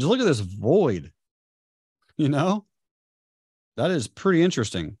one. I mean, just look at this void. You know, that is pretty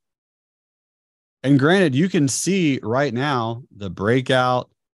interesting. And granted, you can see right now the breakout,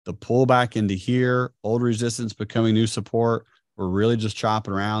 the pullback into here, old resistance becoming new support. We're really just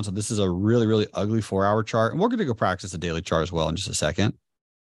chopping around. So this is a really, really ugly 4-hour chart. And we're going to go practice the daily chart as well in just a second.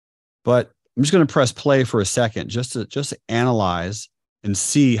 But I'm just going to press play for a second just to analyze and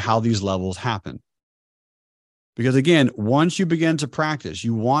see how these levels happen. Because again, once you begin to practice,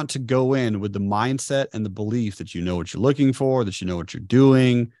 you want to go in with the mindset and the belief that you know what you're looking for, that you know what you're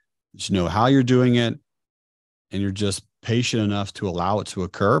doing, that you know how you're doing it, and you're just patient enough to allow it to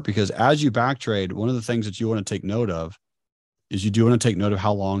occur. Because as you back trade, one of the things that you want to take note of is you do want to take note of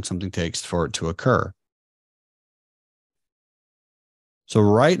how long something takes for it to occur. So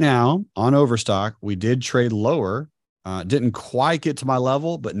right now on Overstock, we did trade lower. Didn't quite get to my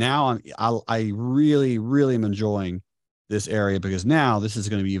level, but now I really, really am enjoying this area, because now this is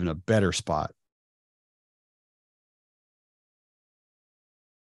going to be even a better spot.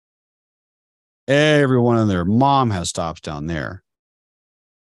 Everyone in their mom has stops down there.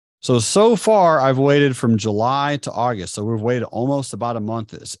 So far, I've waited from July to August. So we've waited almost about a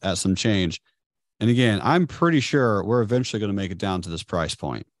month at some change. And again, I'm pretty sure we're eventually going to make it down to this price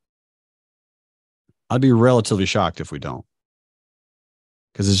point. I'd be relatively shocked if we don't,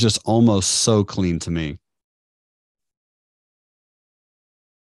 because it's just almost so clean to me.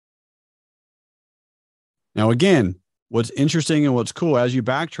 Now, again, what's interesting and what's cool, as you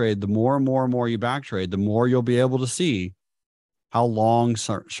back trade, the more and more and more you back trade, the more you'll be able to see how long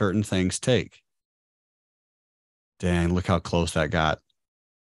certain things take. Dang, look how close that got.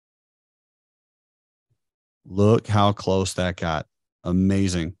 Look how close that got.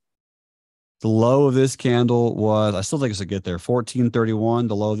 Amazing. The low of this candle was, I still think it's a get there, 1431.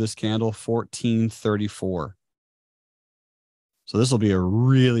 The low of this candle, 1434. So this will be a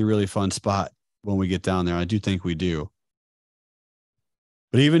really, really fun spot when we get down there. I do think we do.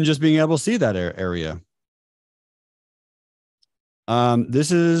 But even just being able to see that area.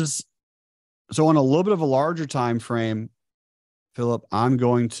 This is, so on a little bit of a larger time frame, Philip, I'm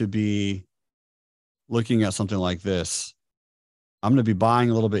going to be looking at something like this. I'm going to be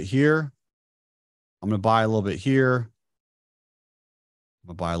buying a little bit here. I'm going to buy a little bit here. I'm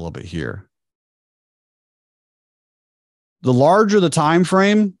going to buy a little bit here. The larger the time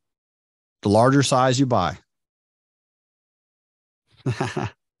frame, the larger size you buy.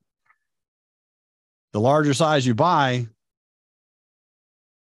 The larger size you buy,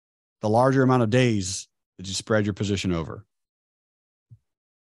 the larger amount of days that you spread your position over.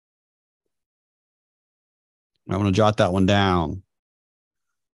 I want to jot that one down.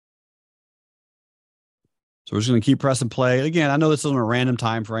 So we're just going to keep pressing play. Again, I know this is on a random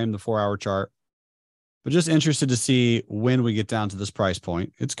time frame, the 4-hour chart, but just interested to see when we get down to this price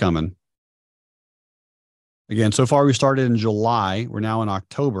point. It's coming. Again, so far we started in July. We're now in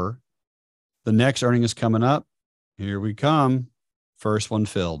October. The next earning is coming up. Here we come. First one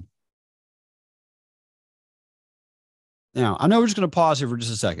filled. Now, I know we're just going to pause here for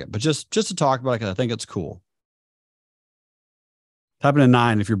just a second, but just to talk about it, because I think it's cool. Happened at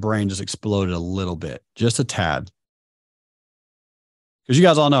 9 if your brain just exploded a little bit, just a tad. Because you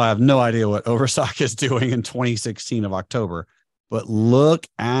guys all know I have no idea what Overstock is doing in 2016 of October, but look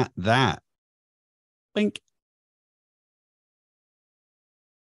at that. Blink.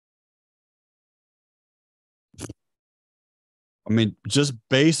 I mean, just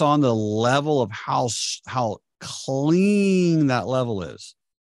based on the level of how clean that level is.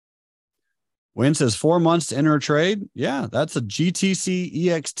 Win says 4 months to enter a trade. Yeah, that's a GTC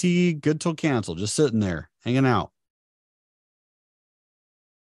EXT good till cancel, just sitting there, hanging out.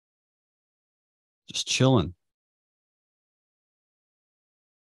 Just chilling.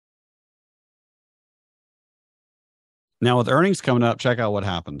 Now, with earnings coming up, check out what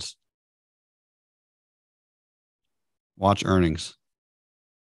happens. Watch earnings.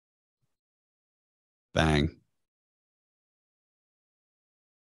 Bang.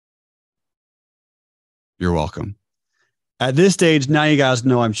 You're welcome. At this stage, now you guys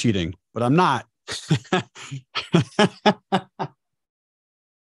know I'm cheating, but I'm not.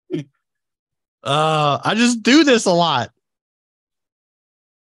 I just do this a lot.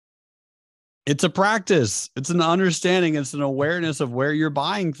 It's a practice. It's an understanding. It's an awareness of where you're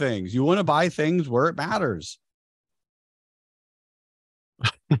buying things. You want to buy things where it matters.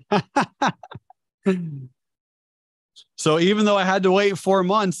 So even though I had to wait 4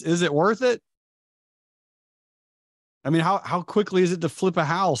 months, is it worth it? I mean, how quickly is it to flip a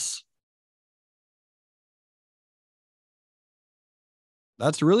house?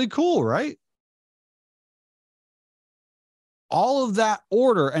 That's really cool, right? All of that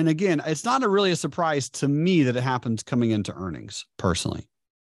order. And again, it's not really a surprise to me that it happens coming into earnings personally.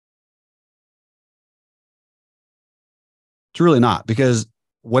 It's really not, because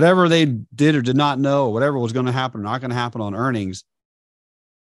whatever they did or did not know, whatever was going to happen or not going to happen on earnings,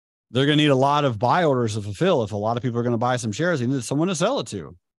 they're going to need a lot of buy orders to fulfill. If a lot of people are going to buy some shares, they need someone to sell it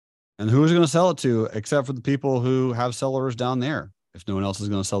to. And who's going to sell it to except for the people who have sellers down there if no one else is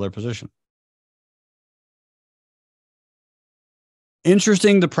going to sell their position?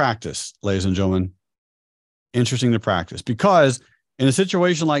 Interesting to practice, ladies and gentlemen. Interesting to practice, because in a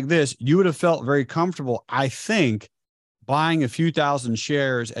situation like this, you would have felt very comfortable, I think, buying a few thousand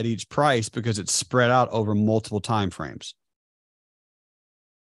shares at each price because it's spread out over multiple time frames.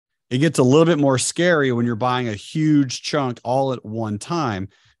 It gets a little bit more scary when you're buying a huge chunk all at one time.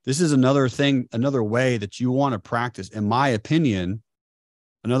 This is another thing, another way that you want to practice, in my opinion,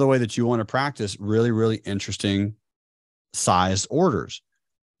 another way that you want to practice really, really interesting sized orders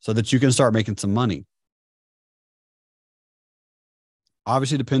so that you can start making some money.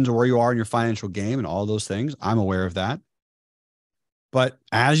 Obviously, depends on where you are in your financial game and all those things. I'm aware of that. But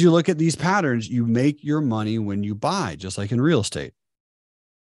as you look at these patterns, you make your money when you buy, just like in real estate.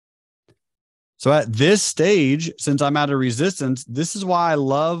 So at this stage, since I'm at a resistance, this is why I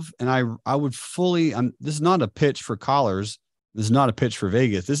love, and I would fully, this is not a pitch for callers. This is not a pitch for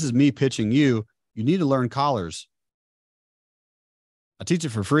Vegas. This is me pitching you. You need to learn collars. I teach it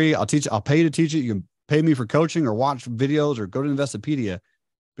for free. I'll pay you to teach it. You can pay me for coaching or watch videos or go to Investopedia,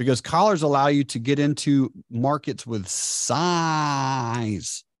 because collars allow you to get into markets with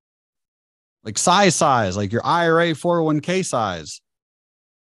size, like size, like your IRA 401k size,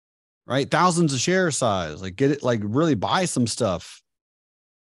 right? Thousands of share size, like get it, like really buy some stuff.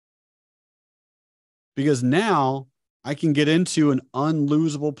 Because now I can get into an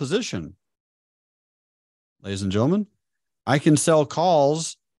unlosable position. Ladies and gentlemen, I can sell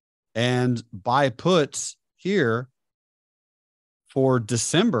calls and buy puts here for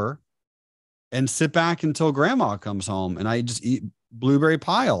December and sit back until grandma comes home and I just eat blueberry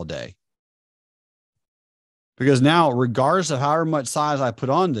pie all day. Because now, regardless of however much size I put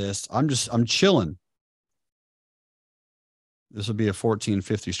on this, I'm chilling. This would be a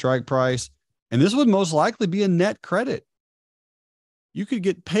 14.50 strike price. And this would most likely be a net credit. You could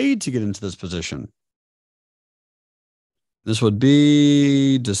get paid to get into this position. This would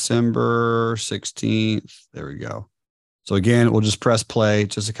be December 16th. There we go. So again, we'll just press play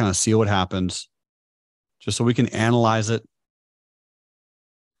just to kind of see what happens, just so we can analyze it.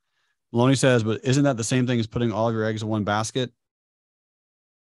 Maloney says, but isn't that the same thing as putting all of your eggs in one basket?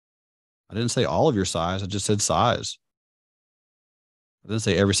 I didn't say all of your size. I just said size. I didn't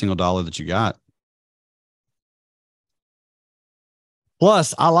say every single dollar that you got.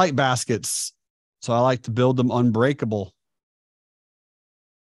 Plus, I like baskets, so I like to build them unbreakable.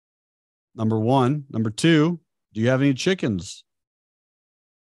 Number one. Number two, do you have any chickens?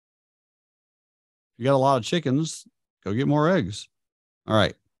 If you got a lot of chickens, go get more eggs. All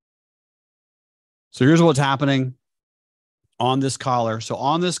right. So here's what's happening on this collar. So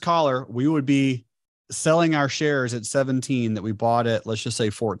on this collar, we would be selling our shares at 17 that we bought at, let's just say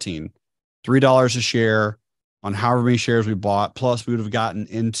 14, $3 a share on however many shares we bought. Plus, we would have gotten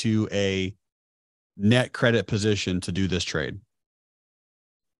into a net credit position to do this trade.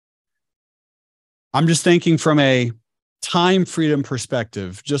 I'm just thinking from a time freedom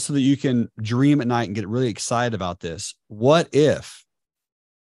perspective, just so that you can dream at night and get really excited about this. What if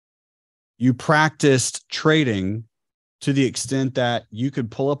you practiced trading to the extent that you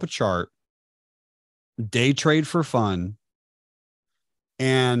could pull up a chart, day trade for fun,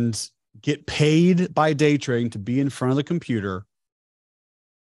 and get paid by day trading to be in front of the computer,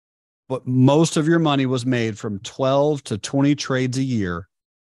 but most of your money was made from 12 to 20 trades a year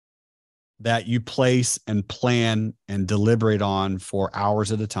that you place and plan and deliberate on for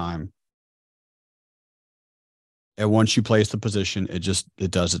hours at a time. And once you place the position, it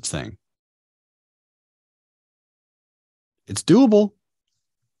does its thing. It's doable.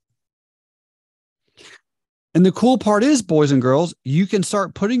 And the cool part is, boys and girls, you can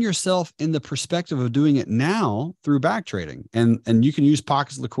start putting yourself in the perspective of doing it now through back trading. And you can use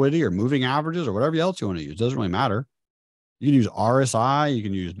pockets of liquidity or moving averages or whatever else you want to use. It doesn't really matter. You can use RSI, you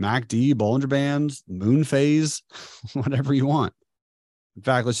can use MACD, Bollinger Bands, moon phase, whatever you want. In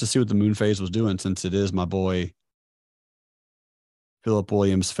fact, let's just see what the moon phase was doing, since it is my boy Philip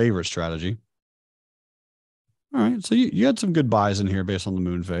Williams' favorite strategy. All right, so you had some good buys in here based on the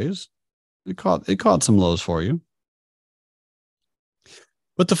moon phase. It caught some lows for you.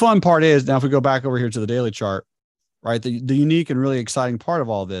 But the fun part is, now if we go back over here to the daily chart, right, the unique and really exciting part of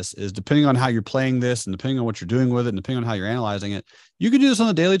all this is, depending on how you're playing this and depending on what you're doing with it and depending on how you're analyzing it, you can do this on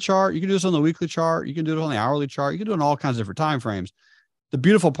the daily chart, you can do this on the weekly chart, you can do it on the hourly chart, you can do it on all kinds of different time frames. The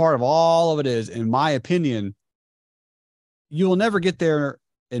beautiful part of all of it is, in my opinion, you will never get there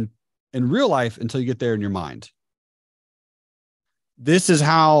in real life until you get there in your mind. This is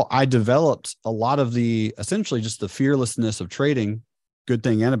how I developed a lot of the, essentially just the fearlessness of trading, good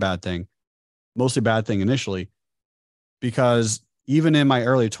thing and a bad thing, mostly bad thing initially, because even in my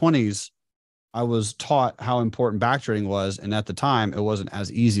early 20s, I was taught how important back trading was. And at the time, it wasn't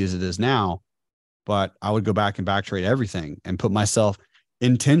as easy as it is now, but I would go back and back trade everything and put myself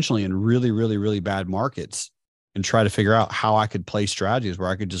intentionally in really, really, really bad markets and try to figure out how I could play strategies where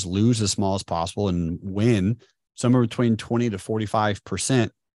I could just lose as small as possible and win somewhere between 20 to 45%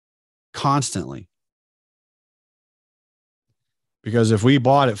 constantly. Because if we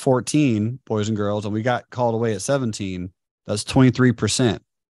bought at 14, boys and girls, and we got called away at 17, that's 23%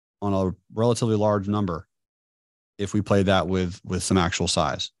 on a relatively large number if we played that with some actual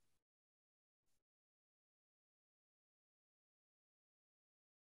size.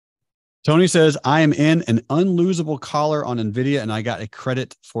 Tony says, I am in an unlosable collar on NVIDIA and I got a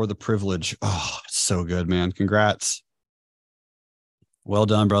credit for the privilege. Oh, it's so good, man. Congrats. Well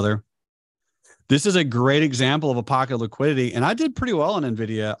done, brother. This is a great example of a pocket of liquidity. And I did pretty well on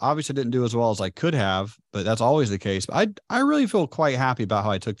NVIDIA. Obviously, I didn't do as well as I could have, but that's always the case. But I really feel quite happy about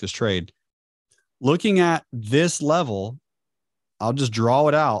how I took this trade. Looking at this level, I'll just draw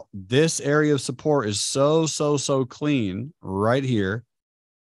it out. This area of support is so clean right here.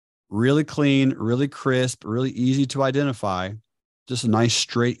 Really clean, really crisp, really easy to identify. Just a nice,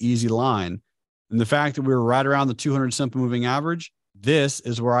 straight, easy line. And the fact that we were right around the 200 simple moving average, this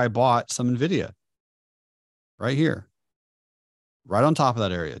is where I bought some NVIDIA. Right here. Right on top of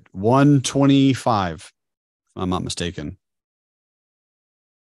that area. 125, if I'm not mistaken.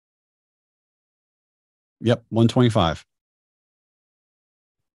 Yep, 125.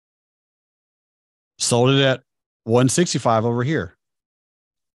 Sold it at 165 over here.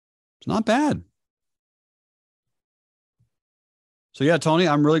 It's not bad. So yeah, Tony,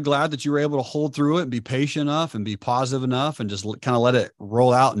 I'm really glad that you were able to hold through it and be patient enough and be positive enough and just kind of let it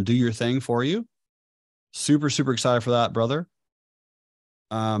roll out and do your thing for you. Super excited for that, brother.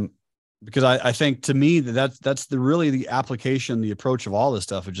 Because I think, to me, that's really the application, the approach of all this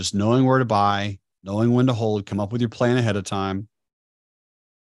stuff, of just knowing where to buy, knowing when to hold, come up with your plan ahead of time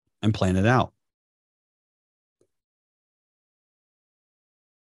and plan it out.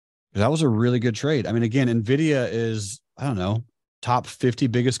 That was a really good trade. I mean, again, NVIDIA is, I don't know, top 50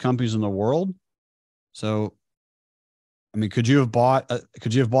 biggest companies in the world. So, I mean, could you have bought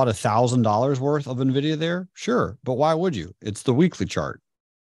 $1,000 worth of NVIDIA there? Sure. But why would you? It's the weekly chart.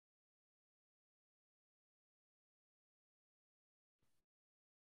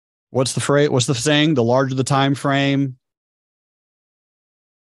 What's the phrase? What's the saying? The larger the time frame,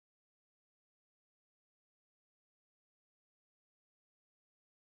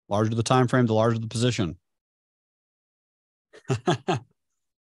 larger the time frame, the larger the position.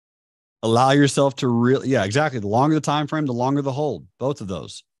 Allow yourself to really, yeah, exactly. The longer the time frame, the longer the hold. Both of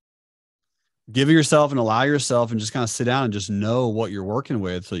those. Give yourself and allow yourself and just kind of sit down and just know what you're working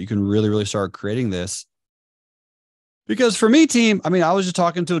with so you can really start creating this. Because for me, team, I mean, I was just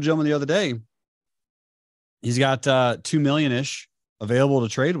talking to a gentleman the other day. He's got 2 million-ish available to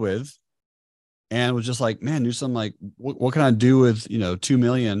trade with, and was just like, man, do something like, what can I do with, 2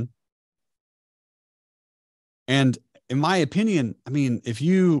 million? And in my opinion, I mean, if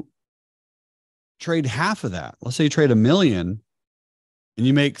you trade half of that, let's say you trade $1 million and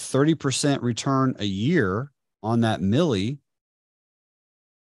you make 30% return a year on that milli,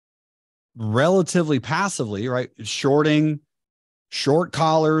 relatively passively, right? Shorting, short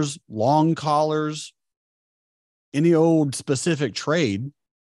collars, long collars, any old specific trade,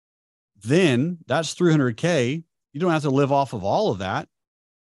 then that's 300K. You don't have to live off of all of that,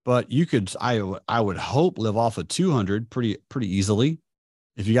 but you could, I would hope, live off of 200 pretty easily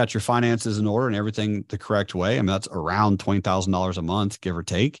if you got your finances in order and everything the correct way. I mean, that's around $20,000 a month, give or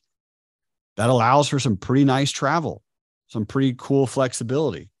take. That allows for some pretty nice travel, some pretty cool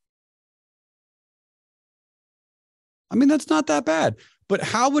flexibility. I mean, that's not that bad. But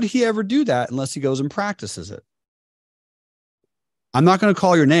how would he ever do that unless he goes and practices it? I'm not going to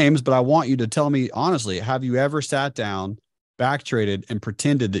call your names, but I want you to tell me honestly, have you ever sat down, back traded, and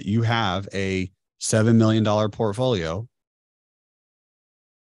pretended that you have a $7 million portfolio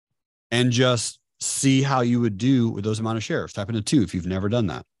and just see how you would do with those amount of shares? Type into 2 if you've never done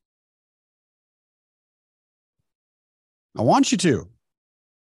that. I want you to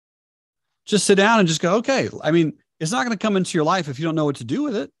just sit down and just go, okay. I mean, it's not going to come into your life if you don't know what to do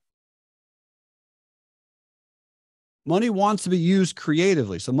with it. Money wants to be used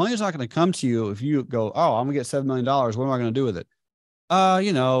creatively. So money is not going to come to you if you go, oh, I'm going to get $7 million. What am I going to do with it?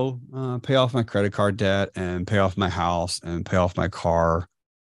 Pay off my credit card debt and pay off my house and pay off my car.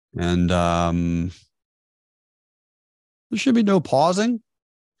 And there should be no pausing.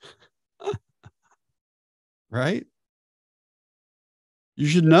 Right? You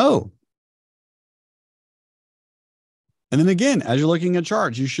should know. And then again, as you're looking at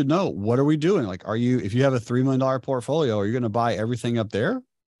charts, you should know, what are we doing? Like, if you have a $3 million portfolio, are you going to buy everything up there?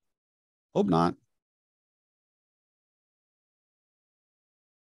 Hope not.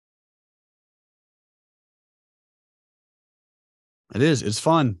 It is. It's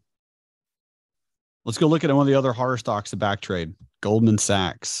fun. Let's go look at one of the other harder stocks to back trade. Goldman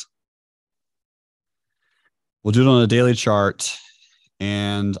Sachs. We'll do it on a daily chart,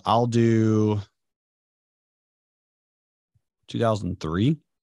 and I'll do 2003.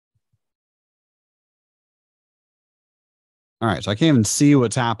 All right, so I can't even see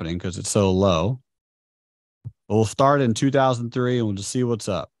what's happening because it's so low. But we'll start in 2003 and we'll just see what's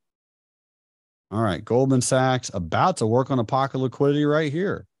up. All right, Goldman Sachs about to work on a pocket liquidity right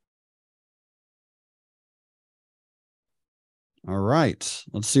here. All right,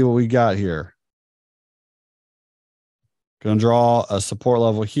 let's see what we got here. Going to draw a support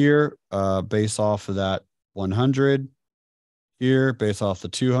level here based off of that 100 here, based off the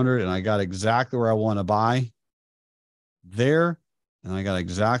 200, and I got exactly where I want to buy there, and I got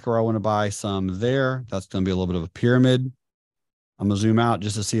exactly where I want to buy some there. That's going to be a little bit of a pyramid. I'm going to zoom out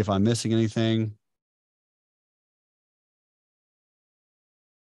just to see if I'm missing anything.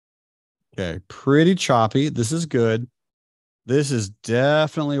 Okay, pretty choppy. This is good. This is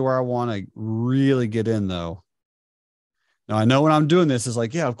definitely where I want to really get in, though. Now, I know when I'm doing this, is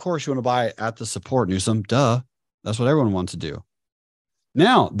like, yeah, of course you want to buy at the support, Newsome. Duh. That's what everyone wants to do.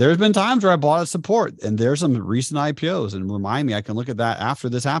 Now, there's been times where I bought at support, and there's some recent IPOs, and remind me, I can look at that after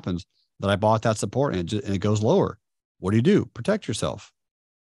this happens, that I bought that support, and it goes lower. What do? Protect yourself.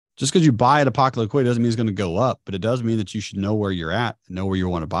 Just because you buy at a pocket liquidity doesn't mean it's going to go up, but it does mean that you should know where you're at and know where you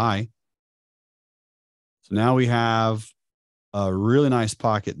want to buy. So now we have a really nice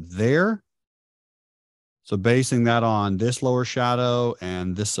pocket there. So basing that on this lower shadow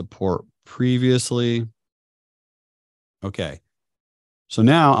and this support previously. Okay. So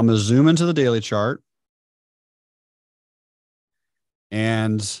now I'm going to zoom into the daily chart.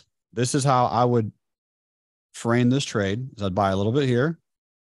 And this is how I would frame this trade. Is I'd buy a little bit here.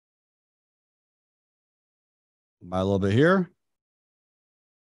 Buy a little bit here.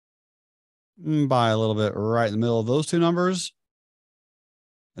 Buy a little bit right in the middle of those two numbers.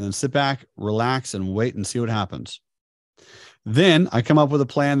 And then sit back, relax, and wait and see what happens. Then I come up with a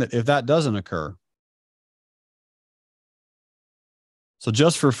plan that if that doesn't occur. So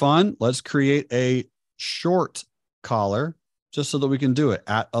just for fun, let's create a short collar just so that we can do it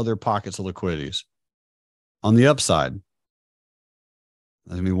at other pockets of liquidities. On the upside,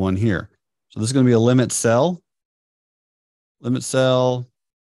 there's going to be one here. So this is going to be a limit sell. Limit sell.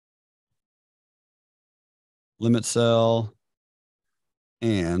 Limit sell.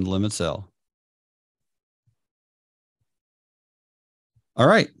 And limit sell. All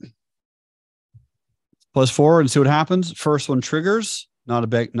right. Plus forward and see what happens. First one triggers. Not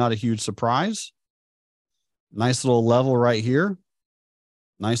a huge surprise. Nice little level right here.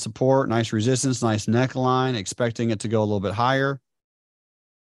 Nice support, nice resistance, nice neckline. Expecting it to go a little bit higher.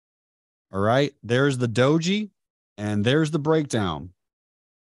 All right. There's the doji, and there's the breakdown.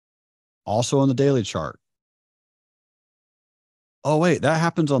 Also on the daily chart. Oh, wait, that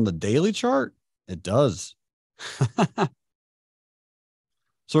happens on the daily chart? It does.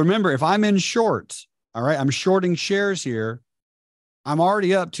 So remember, if I'm in shorts, all right, I'm shorting shares here. I'm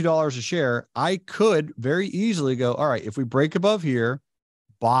already up $2 a share. I could very easily go, all right, if we break above here,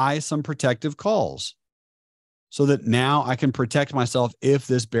 buy some protective calls so that now I can protect myself if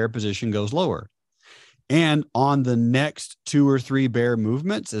this bear position goes lower. And on the next 2 or 3 bear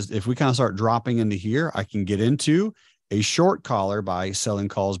movements, if we kind of start dropping into here, I can get into a short collar by selling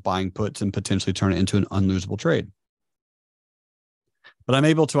calls, buying puts, and potentially turn it into an unlosable trade. But I'm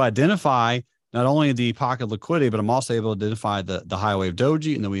able to identify not only the pocket liquidity, but I'm also able to identify the high wave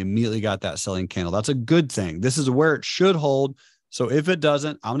doji, and then we immediately got that selling candle. That's a good thing. This is where it should hold. So if it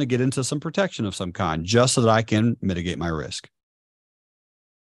doesn't, I'm going to get into some protection of some kind just so that I can mitigate my risk.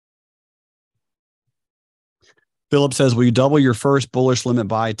 Philip says, will you double your first bullish limit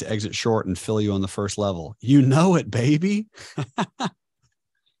buy to exit short and fill you on the first level? You know it, baby.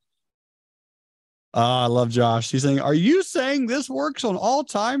 I love Josh. He's saying, are you saying this works on all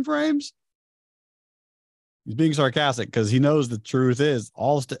time frames? He's being sarcastic because he knows the truth is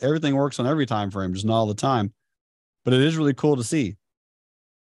everything works on every time frame, just not all the time. But it is really cool to see.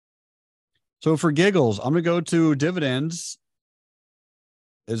 So for giggles, I'm going to go to dividends.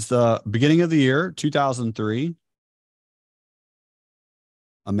 It's the beginning of the year, 2003.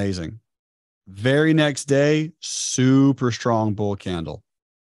 Amazing. Very next day, super strong bull candle.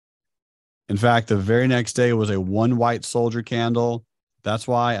 In fact, the very next day was a one white soldier candle. That's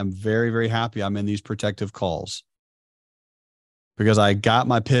why I'm very, very happy I'm in these protective calls. Because I got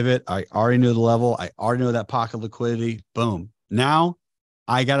my pivot. I already knew the level. I already know that pocket liquidity. Boom. Now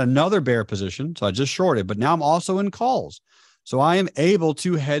I got another bear position. So I just shorted, but now I'm also in calls. So I am able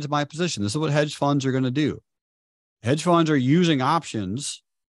to hedge my position. This is what hedge funds are going to do. Hedge funds are using options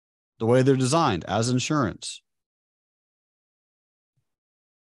the way they're designed as insurance.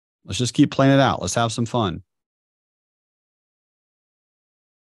 Let's just keep playing it out. Let's have some fun.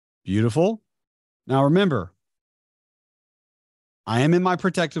 Beautiful. Now remember, I am in my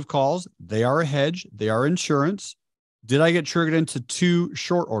protective calls. They are a hedge. They are insurance. Did I get triggered into 2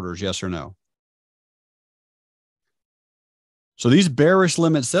 short orders? Yes or no? So these bearish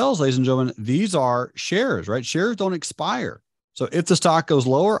limit sales, ladies and gentlemen, these are shares, right? Shares don't expire. So if the stock goes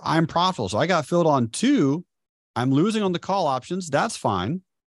lower, I'm profitable. So I got filled on 2. I'm losing on the call options. That's fine.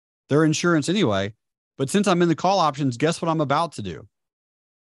 They're insurance anyway. But since I'm in the call options, guess what I'm about to do?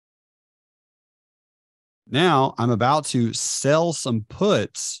 Now I'm about to sell some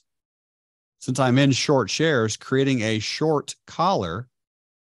puts since I'm in short shares, creating a short collar.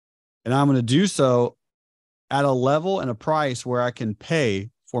 And I'm going to do so at a level and a price where I can pay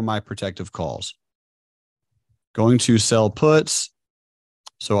for my protective calls. Going to sell puts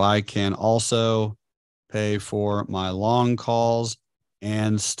so I can also pay for my long calls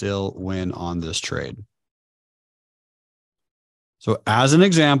and still win on this trade. So as an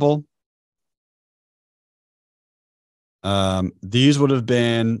example, these would have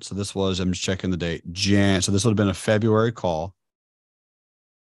been, so this was, I'm just checking the date, so this would have been a February call,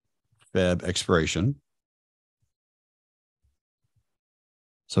 Feb expiration.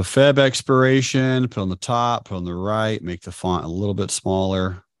 So Feb expiration, put on the top, put on the right, make the font a little bit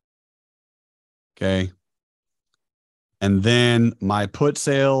smaller. Okay. And then my put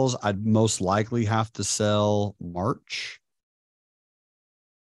sales, I'd most likely have to sell March.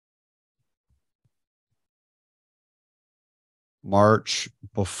 March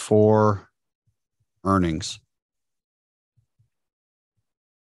before earnings.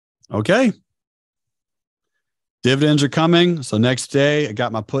 Okay. Dividends are coming. So next day, I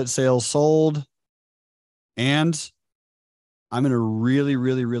got my put sales sold. And I'm in a really,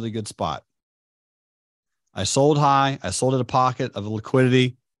 really, really good spot. I sold high. I sold at a pocket of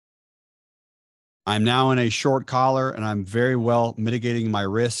liquidity. I'm now in a short collar, and I'm very well mitigating my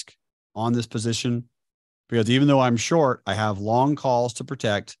risk on this position. Because even though I'm short, I have long calls to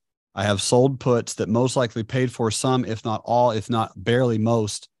protect. I have sold puts that most likely paid for some, if not all, if not barely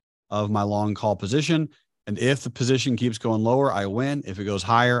most of my long call position. And if the position keeps going lower, I win. If it goes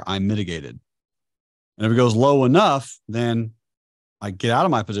higher, I'm mitigated. And if it goes low enough, then I get out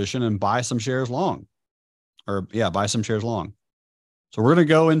of my position and buy some shares long. Buy some shares long. So we're going to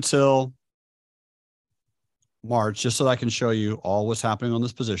go until March just so that I can show you all what's happening on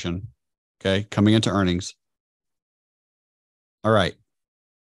this position. Okay, coming into earnings. All right.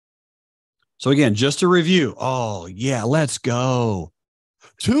 So again, just to review. Oh, yeah, let's go.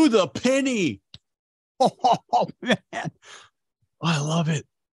 To the penny. Oh, man. I love it.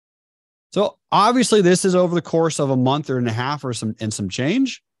 So obviously this is over the course of a month or and a half or some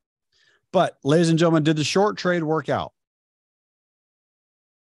change. But ladies and gentlemen, did the short trade work out?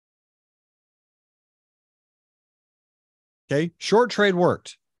 Okay. Short trade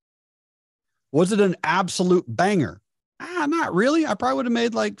worked. Was it an absolute banger? Not really. I probably would have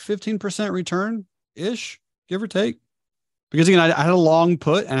made like 15% return ish, give or take. Because again, I had a long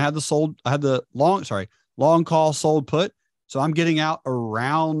put and I had the long call sold put. So I'm getting out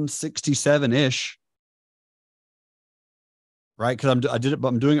around 67 ish. Right. Cause I did it, but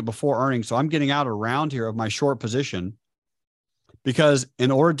I'm doing it before earnings. So I'm getting out around here of my short position. because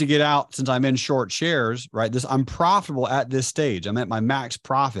in order to get out, since I'm in short shares, right, I'm profitable at this stage. I'm at my max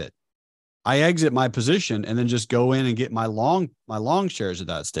profit. I exit my position and then just go in and get my long shares at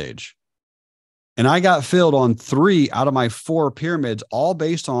that stage. And I got filled on 3 out of my 4 pyramids, all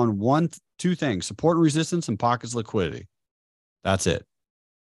based on two things: support and resistance and pockets liquidity. That's it.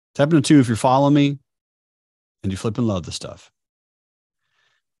 Type in 2 if you're following me and you flipping love this stuff.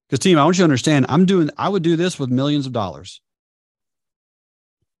 Because team, I want you to understand, I would do this with millions of dollars.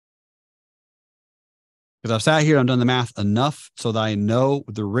 Because I've sat here and done the math enough so that I know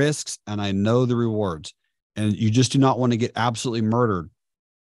the risks and I know the rewards. And you just do not want to get absolutely murdered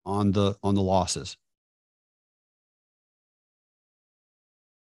on the losses.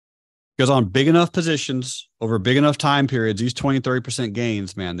 Because on big enough positions over big enough time periods, these 20, 30%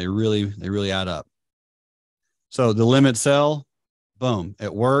 gains, man, they really add up. So the limit sell, boom,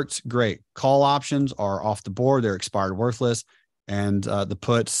 it worked. Great. Call options are off the board. They're expired, worthless. And the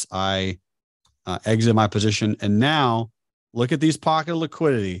puts, I exit my position. And now look at these pocket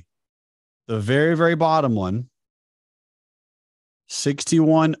liquidity. The very, very bottom one,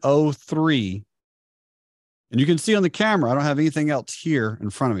 6103. And you can see on the camera, I don't have anything else here in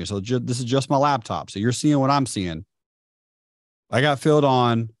front of me. So this is just my laptop. So you're seeing what I'm seeing. I got filled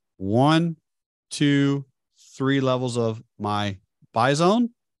on 1, 2, 3 levels of my buy zone.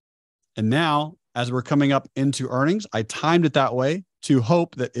 And now, as we're coming up into earnings, I timed it that way to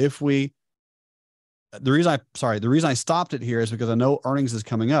hope that the reason I stopped it here is because I know earnings is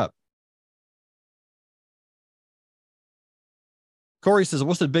coming up. Corey says,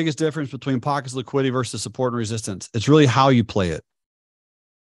 what's the biggest difference between pockets liquidity versus support and resistance? It's really how you play it,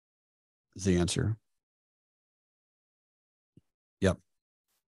 is the answer. Yep.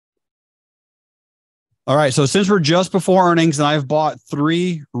 All right. So since we're just before earnings and I've bought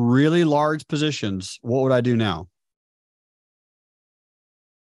 3 really large positions, what would I do now?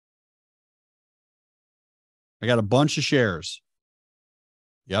 I got a bunch of shares.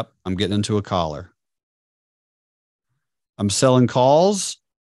 Yep. I'm getting into a collar. I'm selling calls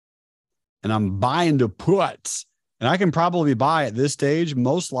and I'm buying the puts. And I can probably buy at this stage,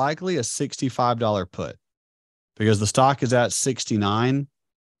 most likely a $65 put because the stock is at 69.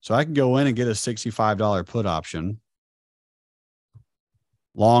 So I can go in and get a $65 put option.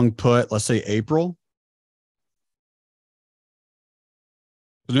 Long put, let's say April.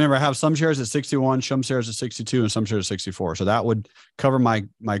 Because remember, I have some shares at 61, some shares at 62, and some shares at 64. So that would cover my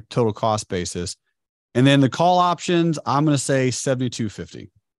total cost basis. And then the call options, I'm going to say 72.50.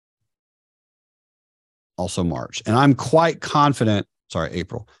 Also March. And I'm quite confident,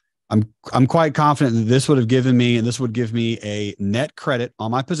 April. I'm quite confident that this would have given me, and this would give me a net credit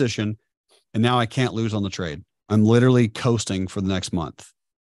on my position. And now I can't lose on the trade. I'm literally coasting for the next month.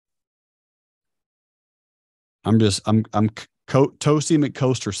 I'm Toasty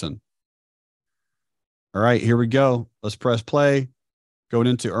McCoasterson. All right, here we go. Let's press play. Going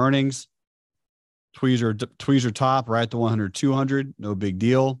into earnings. Tweezer top right at the 100, 200. No big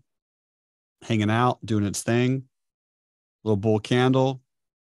deal. Hanging out, doing its thing. Little bull candle.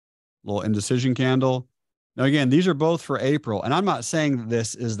 Little indecision candle. Now, again, these are both for April. And I'm not saying that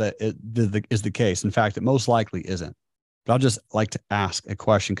this is the case. In fact, it most likely isn't. But I'll just like to ask a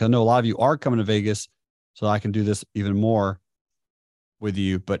question because I know a lot of you are coming to Vegas, so I can do this even more with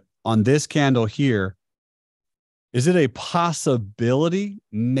you. But on this candle here, is it a possibility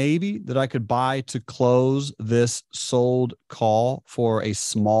maybe that I could buy to close this sold call for a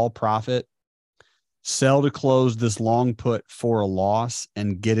small profit, sell to close this long put for a loss,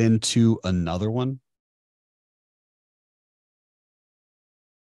 and get into another one?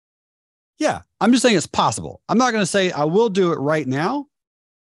 Yeah, I'm just saying it's possible. I'm not going to say I will do it right now.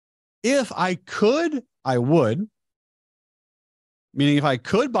 If I could, I would. Meaning if I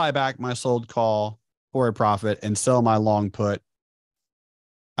could buy back my sold call for a profit and sell my long put,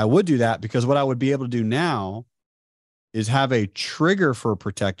 I would do that because what I would be able to do now is have a trigger for a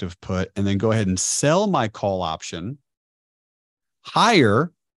protective put and then go ahead and sell my call option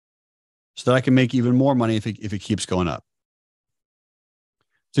higher so that I can make even more money if it keeps going up.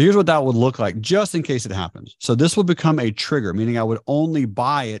 So here's what that would look like just in case it happens. So this will become a trigger, meaning I would only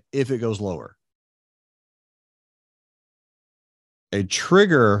buy it if it goes lower. A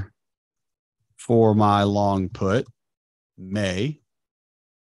trigger for my long put, May.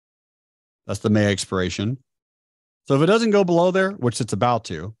 That's the May expiration. So if it doesn't go below there, which it's about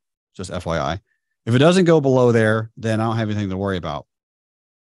to, just FYI, if it doesn't go below there, then I don't have anything to worry about.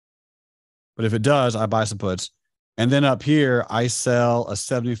 But if it does, I buy some puts. And then up here, I sell a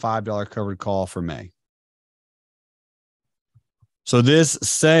 $75 covered call for May. So this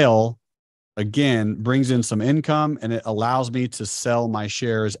sale again, brings in some income and it allows me to sell my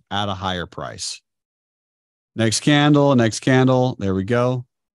shares at a higher price. Next candle. There we go.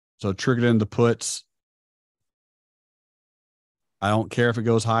 So triggered into puts. I don't care if it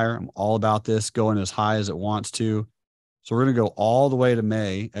goes higher. I'm all about this going as high as it wants to. So we're going to go all the way to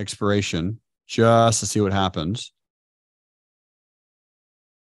May expiration just to see what happens.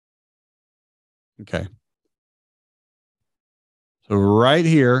 Okay. So right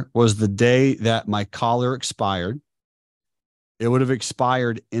here was the day that my collar expired. It would have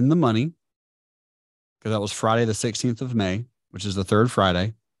expired in the money because that was Friday, the 16th of May, which is the third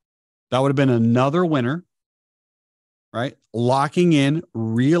Friday. That would have been another winner, right? Locking in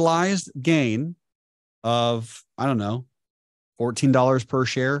realized gain of, I don't know, $14 per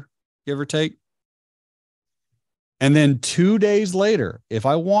share, give or take. And then 2 days later, if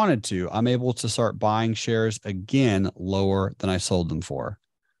I wanted to, I'm able to start buying shares again lower than I sold them for,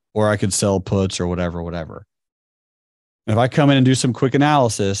 or I could sell puts or whatever. And if I come in and do some quick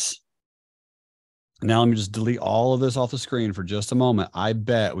analysis, now let me just delete all of this off the screen for just a moment. I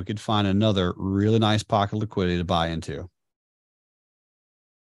bet we could find another really nice pocket liquidity to buy into.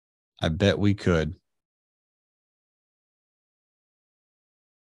 I bet we could.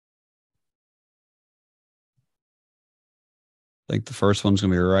 I think the first one's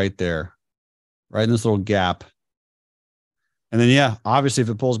going to be right there, right in this little gap. And then, yeah, obviously, if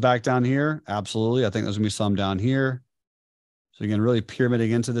it pulls back down here, absolutely. I think there's going to be some down here. So again, really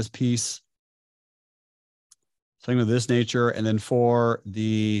pyramiding into this piece. Something of this nature. And then for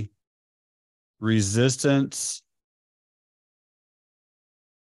the resistance,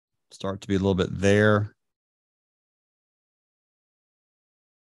 start to be a little bit there.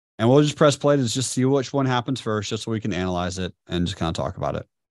 And we'll just press play to just see which one happens first, just so we can analyze it and just kind of talk about it.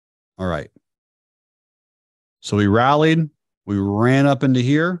 All right. So we rallied. We ran up into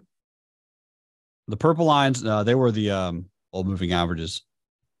here. The purple lines, they were the old moving averages.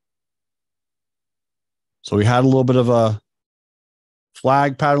 So we had a little bit of a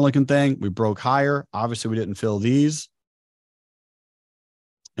flag pattern looking thing. We broke higher. Obviously, we didn't fill these.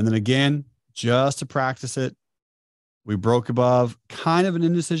 And then again, just to practice it, we broke above kind of an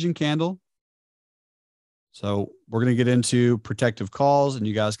indecision candle. So we're going to get into protective calls, and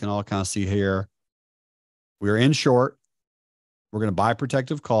you guys can all kind of see here. We are in short. We're going to buy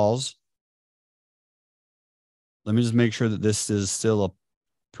protective calls. Let me just make sure that this is still a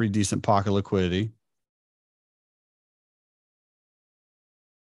pretty decent pocket liquidity.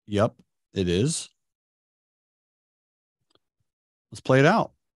 Yep, it is. Let's play it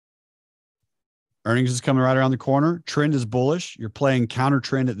out. Earnings is coming right around the corner. Trend is bullish. You're playing counter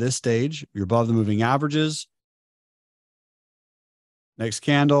trend at this stage. You're above the moving averages. Next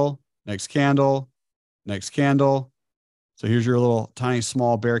candle, next candle, next candle. So here's your little tiny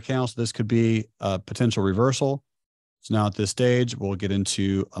small bear candle. So this could be a potential reversal. So now at this stage, we'll get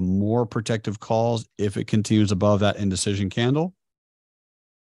into a more protective calls if it continues above that indecision candle.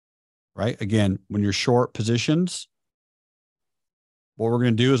 Right? Again, when you're short positions, what we're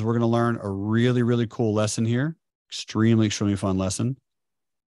going to do is we're going to learn a really, really cool lesson here. Extremely, extremely fun lesson.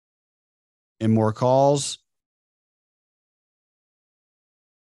 In more calls.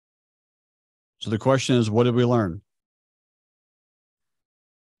 So the question is, what did we learn?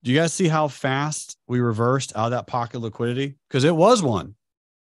 Do you guys see how fast we reversed out of that pocket liquidity? Because it was one.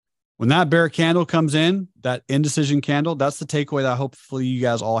 When that bear candle comes in, that indecision candle, that's the takeaway that hopefully you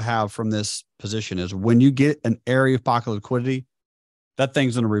guys all have from this position is when you get an area of pocket liquidity, that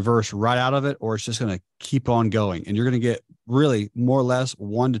thing's going to reverse right out of it, or it's just going to keep on going. And you're going to get really more or less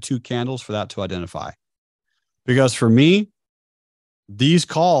 1 to 2 candles for that to identify. Because for me, these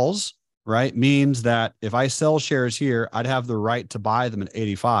calls, right, means that if I sell shares here, I'd have the right to buy them at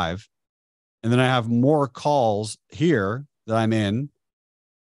 85. And then I have more calls here that I'm in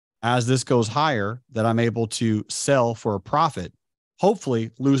as this goes higher that I'm able to sell for a profit, hopefully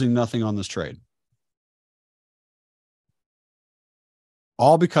losing nothing on this trade.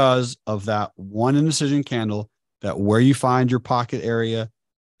 All because of that one indecision candle, that where you find your pocket area,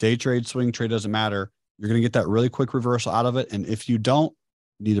 day trade, swing trade, doesn't matter. You're going to get that really quick reversal out of it. And if you don't,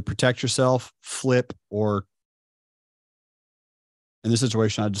 you need to protect yourself, flip, or in this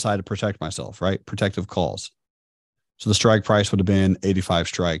situation, I decided to protect myself, right? Protective calls. So the strike price would have been 85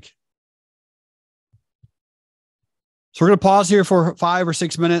 strike. So we're going to pause here for 5 or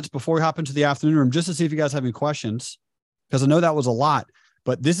 6 minutes before we hop into the afternoon room, just to see if you guys have any questions, because I know that was a lot.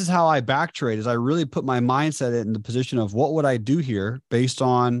 But this is how I back trade, is I really put my mindset in the position of what would I do here based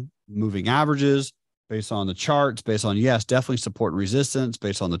on moving averages, based on the charts, based on, yes, definitely support and resistance,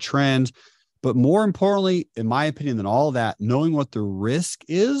 based on the trends. But more importantly, in my opinion, than all of that, knowing what the risk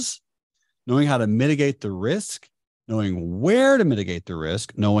is knowing how to mitigate the risk, knowing where to mitigate the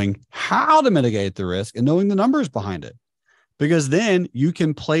risk, knowing how to mitigate the risk, and knowing the numbers behind it. Because then you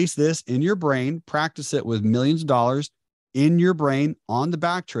can place this in your brain, practice it with millions of dollars in your brain on the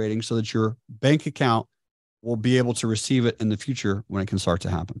back trading so that your bank account will be able to receive it in the future when it can start to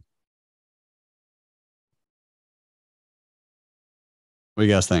happen. What do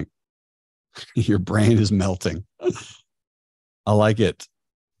you guys think? Your brain is melting. I like it.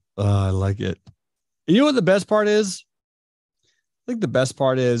 I like it. And you know what the best part is? I think the best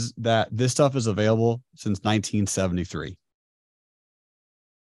part is that this stuff is available since 1973.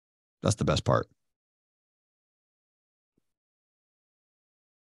 That's the best part.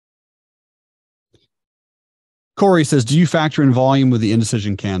 Corey says, do you factor in volume with the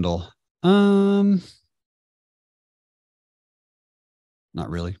indecision candle? Not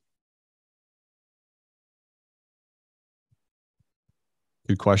really.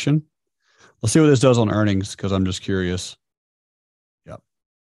 Good question. Let's see what this does on earnings because I'm just curious. Yep.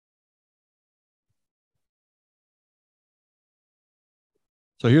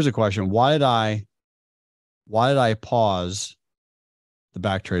 So here's a question. Why did I pause the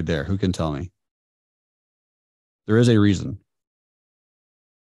back trade there? Who can tell me? There is a reason.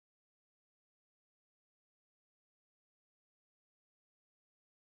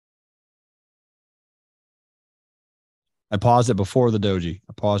 I paused it before the doji.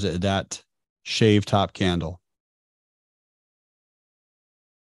 I paused it at that shave top candle.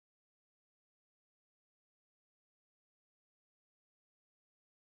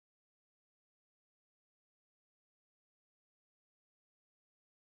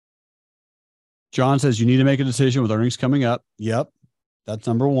 John says you need to make a decision with earnings coming up. Yep. That's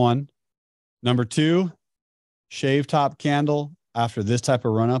number one. Number two, shave top candle after this type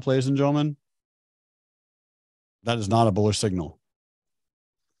of run up, ladies and gentlemen. That is not a bullish signal.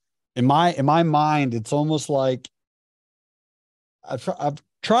 In my mind, it's almost like I've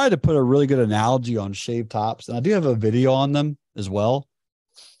tried to put a really good analogy on shave tops, and I do have a video on them as well.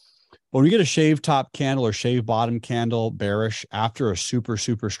 When we get a shave top candle or shave bottom candle bearish after a super,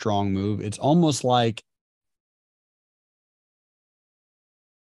 super strong move, it's almost like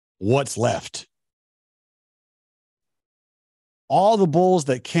what's left. All the bulls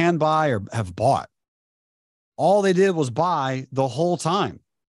that can buy or have bought, all they did was buy the whole time,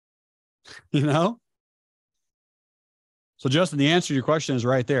 you know? So Justin, the answer to your question is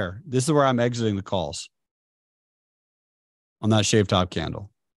right there. This is where I'm exiting the calls on that shave top candle.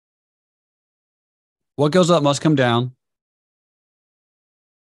 What goes up must come down.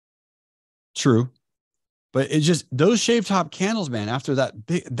 True. But it's just those shave top candles, man, after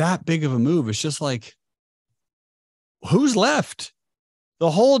that big of a move, it's just like, who's left? The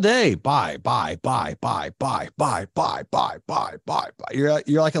whole day, buy. You're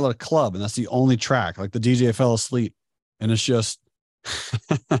like a little club, and that's the only track. Like the DJ fell asleep, and it's just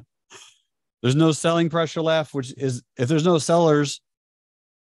there's no selling pressure left, which is if there's no sellers,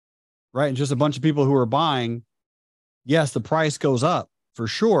 right, and just a bunch of people who are buying, yes, the price goes up for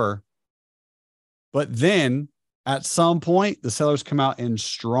sure. But then at some point, the sellers come out in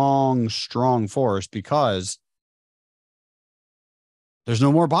strong force because there's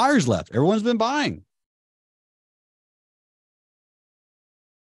no more buyers left. Everyone's been buying.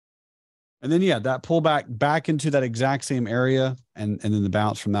 And then, yeah, that pullback back into that exact same area. And then the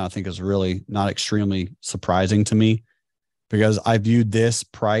bounce from that, I think, is really not extremely surprising to me because I viewed this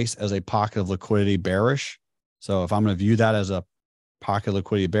price as a pocket of liquidity bearish. So if I'm going to view that as a pocket of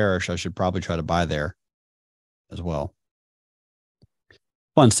liquidity bearish, I should probably try to buy there as well.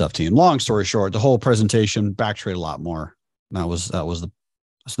 Fun stuff, team. Long story short, the whole presentation back trade a lot more. That's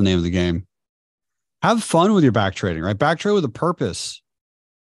the name of the game. Have fun with your back trading, right? Back trade with a purpose.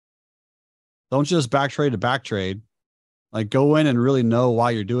 Don't just back trade to back trade. Like go in and really know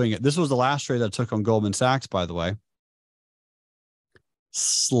why you're doing it. This was the last trade that I took on Goldman Sachs, by the way.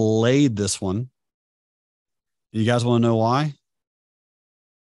 Slayed this one. You guys want to know why?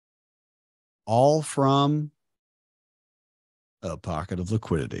 All from a pocket of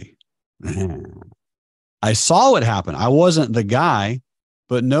liquidity. I saw what happened. I wasn't the guy,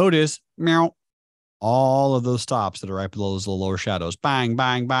 but notice, meow, all of those stops that are right below those little lower shadows. Bang,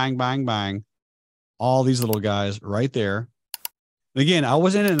 bang, bang, bang, bang. All these little guys right there. And again, I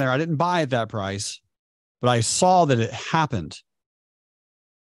wasn't in there. I didn't buy at that price, but I saw that it happened.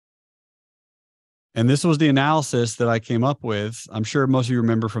 And this was the analysis that I came up with. I'm sure most of you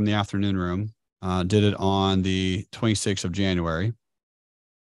remember from the afternoon room. Did it on the 26th of January.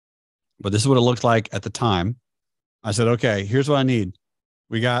 But this is what it looked like at the time. I said, okay, here's what I need.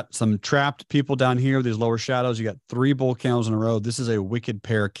 We got some trapped people down here, these lower shadows. You got 3 bull candles in a row. This is a wicked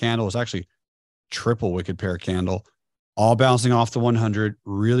pair candle. It's actually triple wicked pair candle, all bouncing off the 100.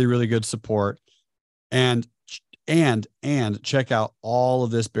 Really, really good support. And check out all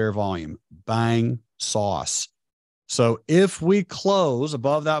of this bear volume. Bang, sauce. So if we close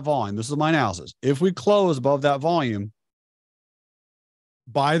above that volume, this is my analysis. If we close above that volume,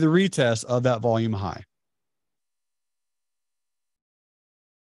 buy the retest of that volume high.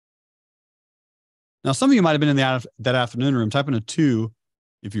 Now, some of you might have been in that afternoon room. Type in a 2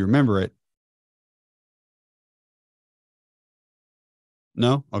 if you remember it.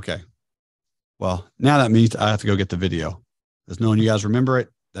 No? Okay. Well, now that means I have to go get the video. Because knowing you guys remember it,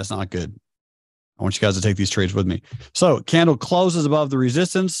 that's not good. I want you guys to take these trades with me. So candle closes above the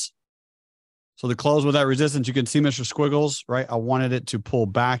resistance. So the close with that resistance, you can see Mr. Squiggles, right? I wanted it to pull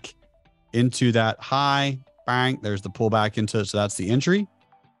back into that high. Bang. There's the pull back into it. So that's the entry.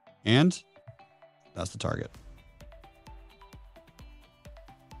 And that's the target.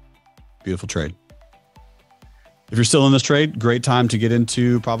 Beautiful trade. If you're still in this trade, great time to get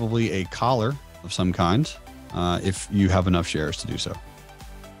into probably a collar of some kind if you have enough shares to do so.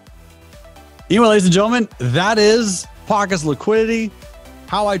 Anyway, ladies and gentlemen, that is Pockets liquidity,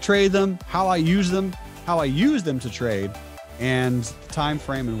 how I trade them, how I use them, how I use them to trade, and the time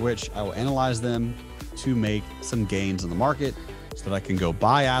frame in which I will analyze them to make some gains in the market so that I can go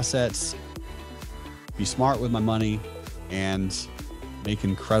buy assets, be smart with my money, and make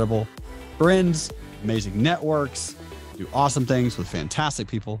incredible friends, amazing networks, do awesome things with fantastic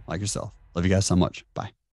people like yourself. Love you guys so much. Bye.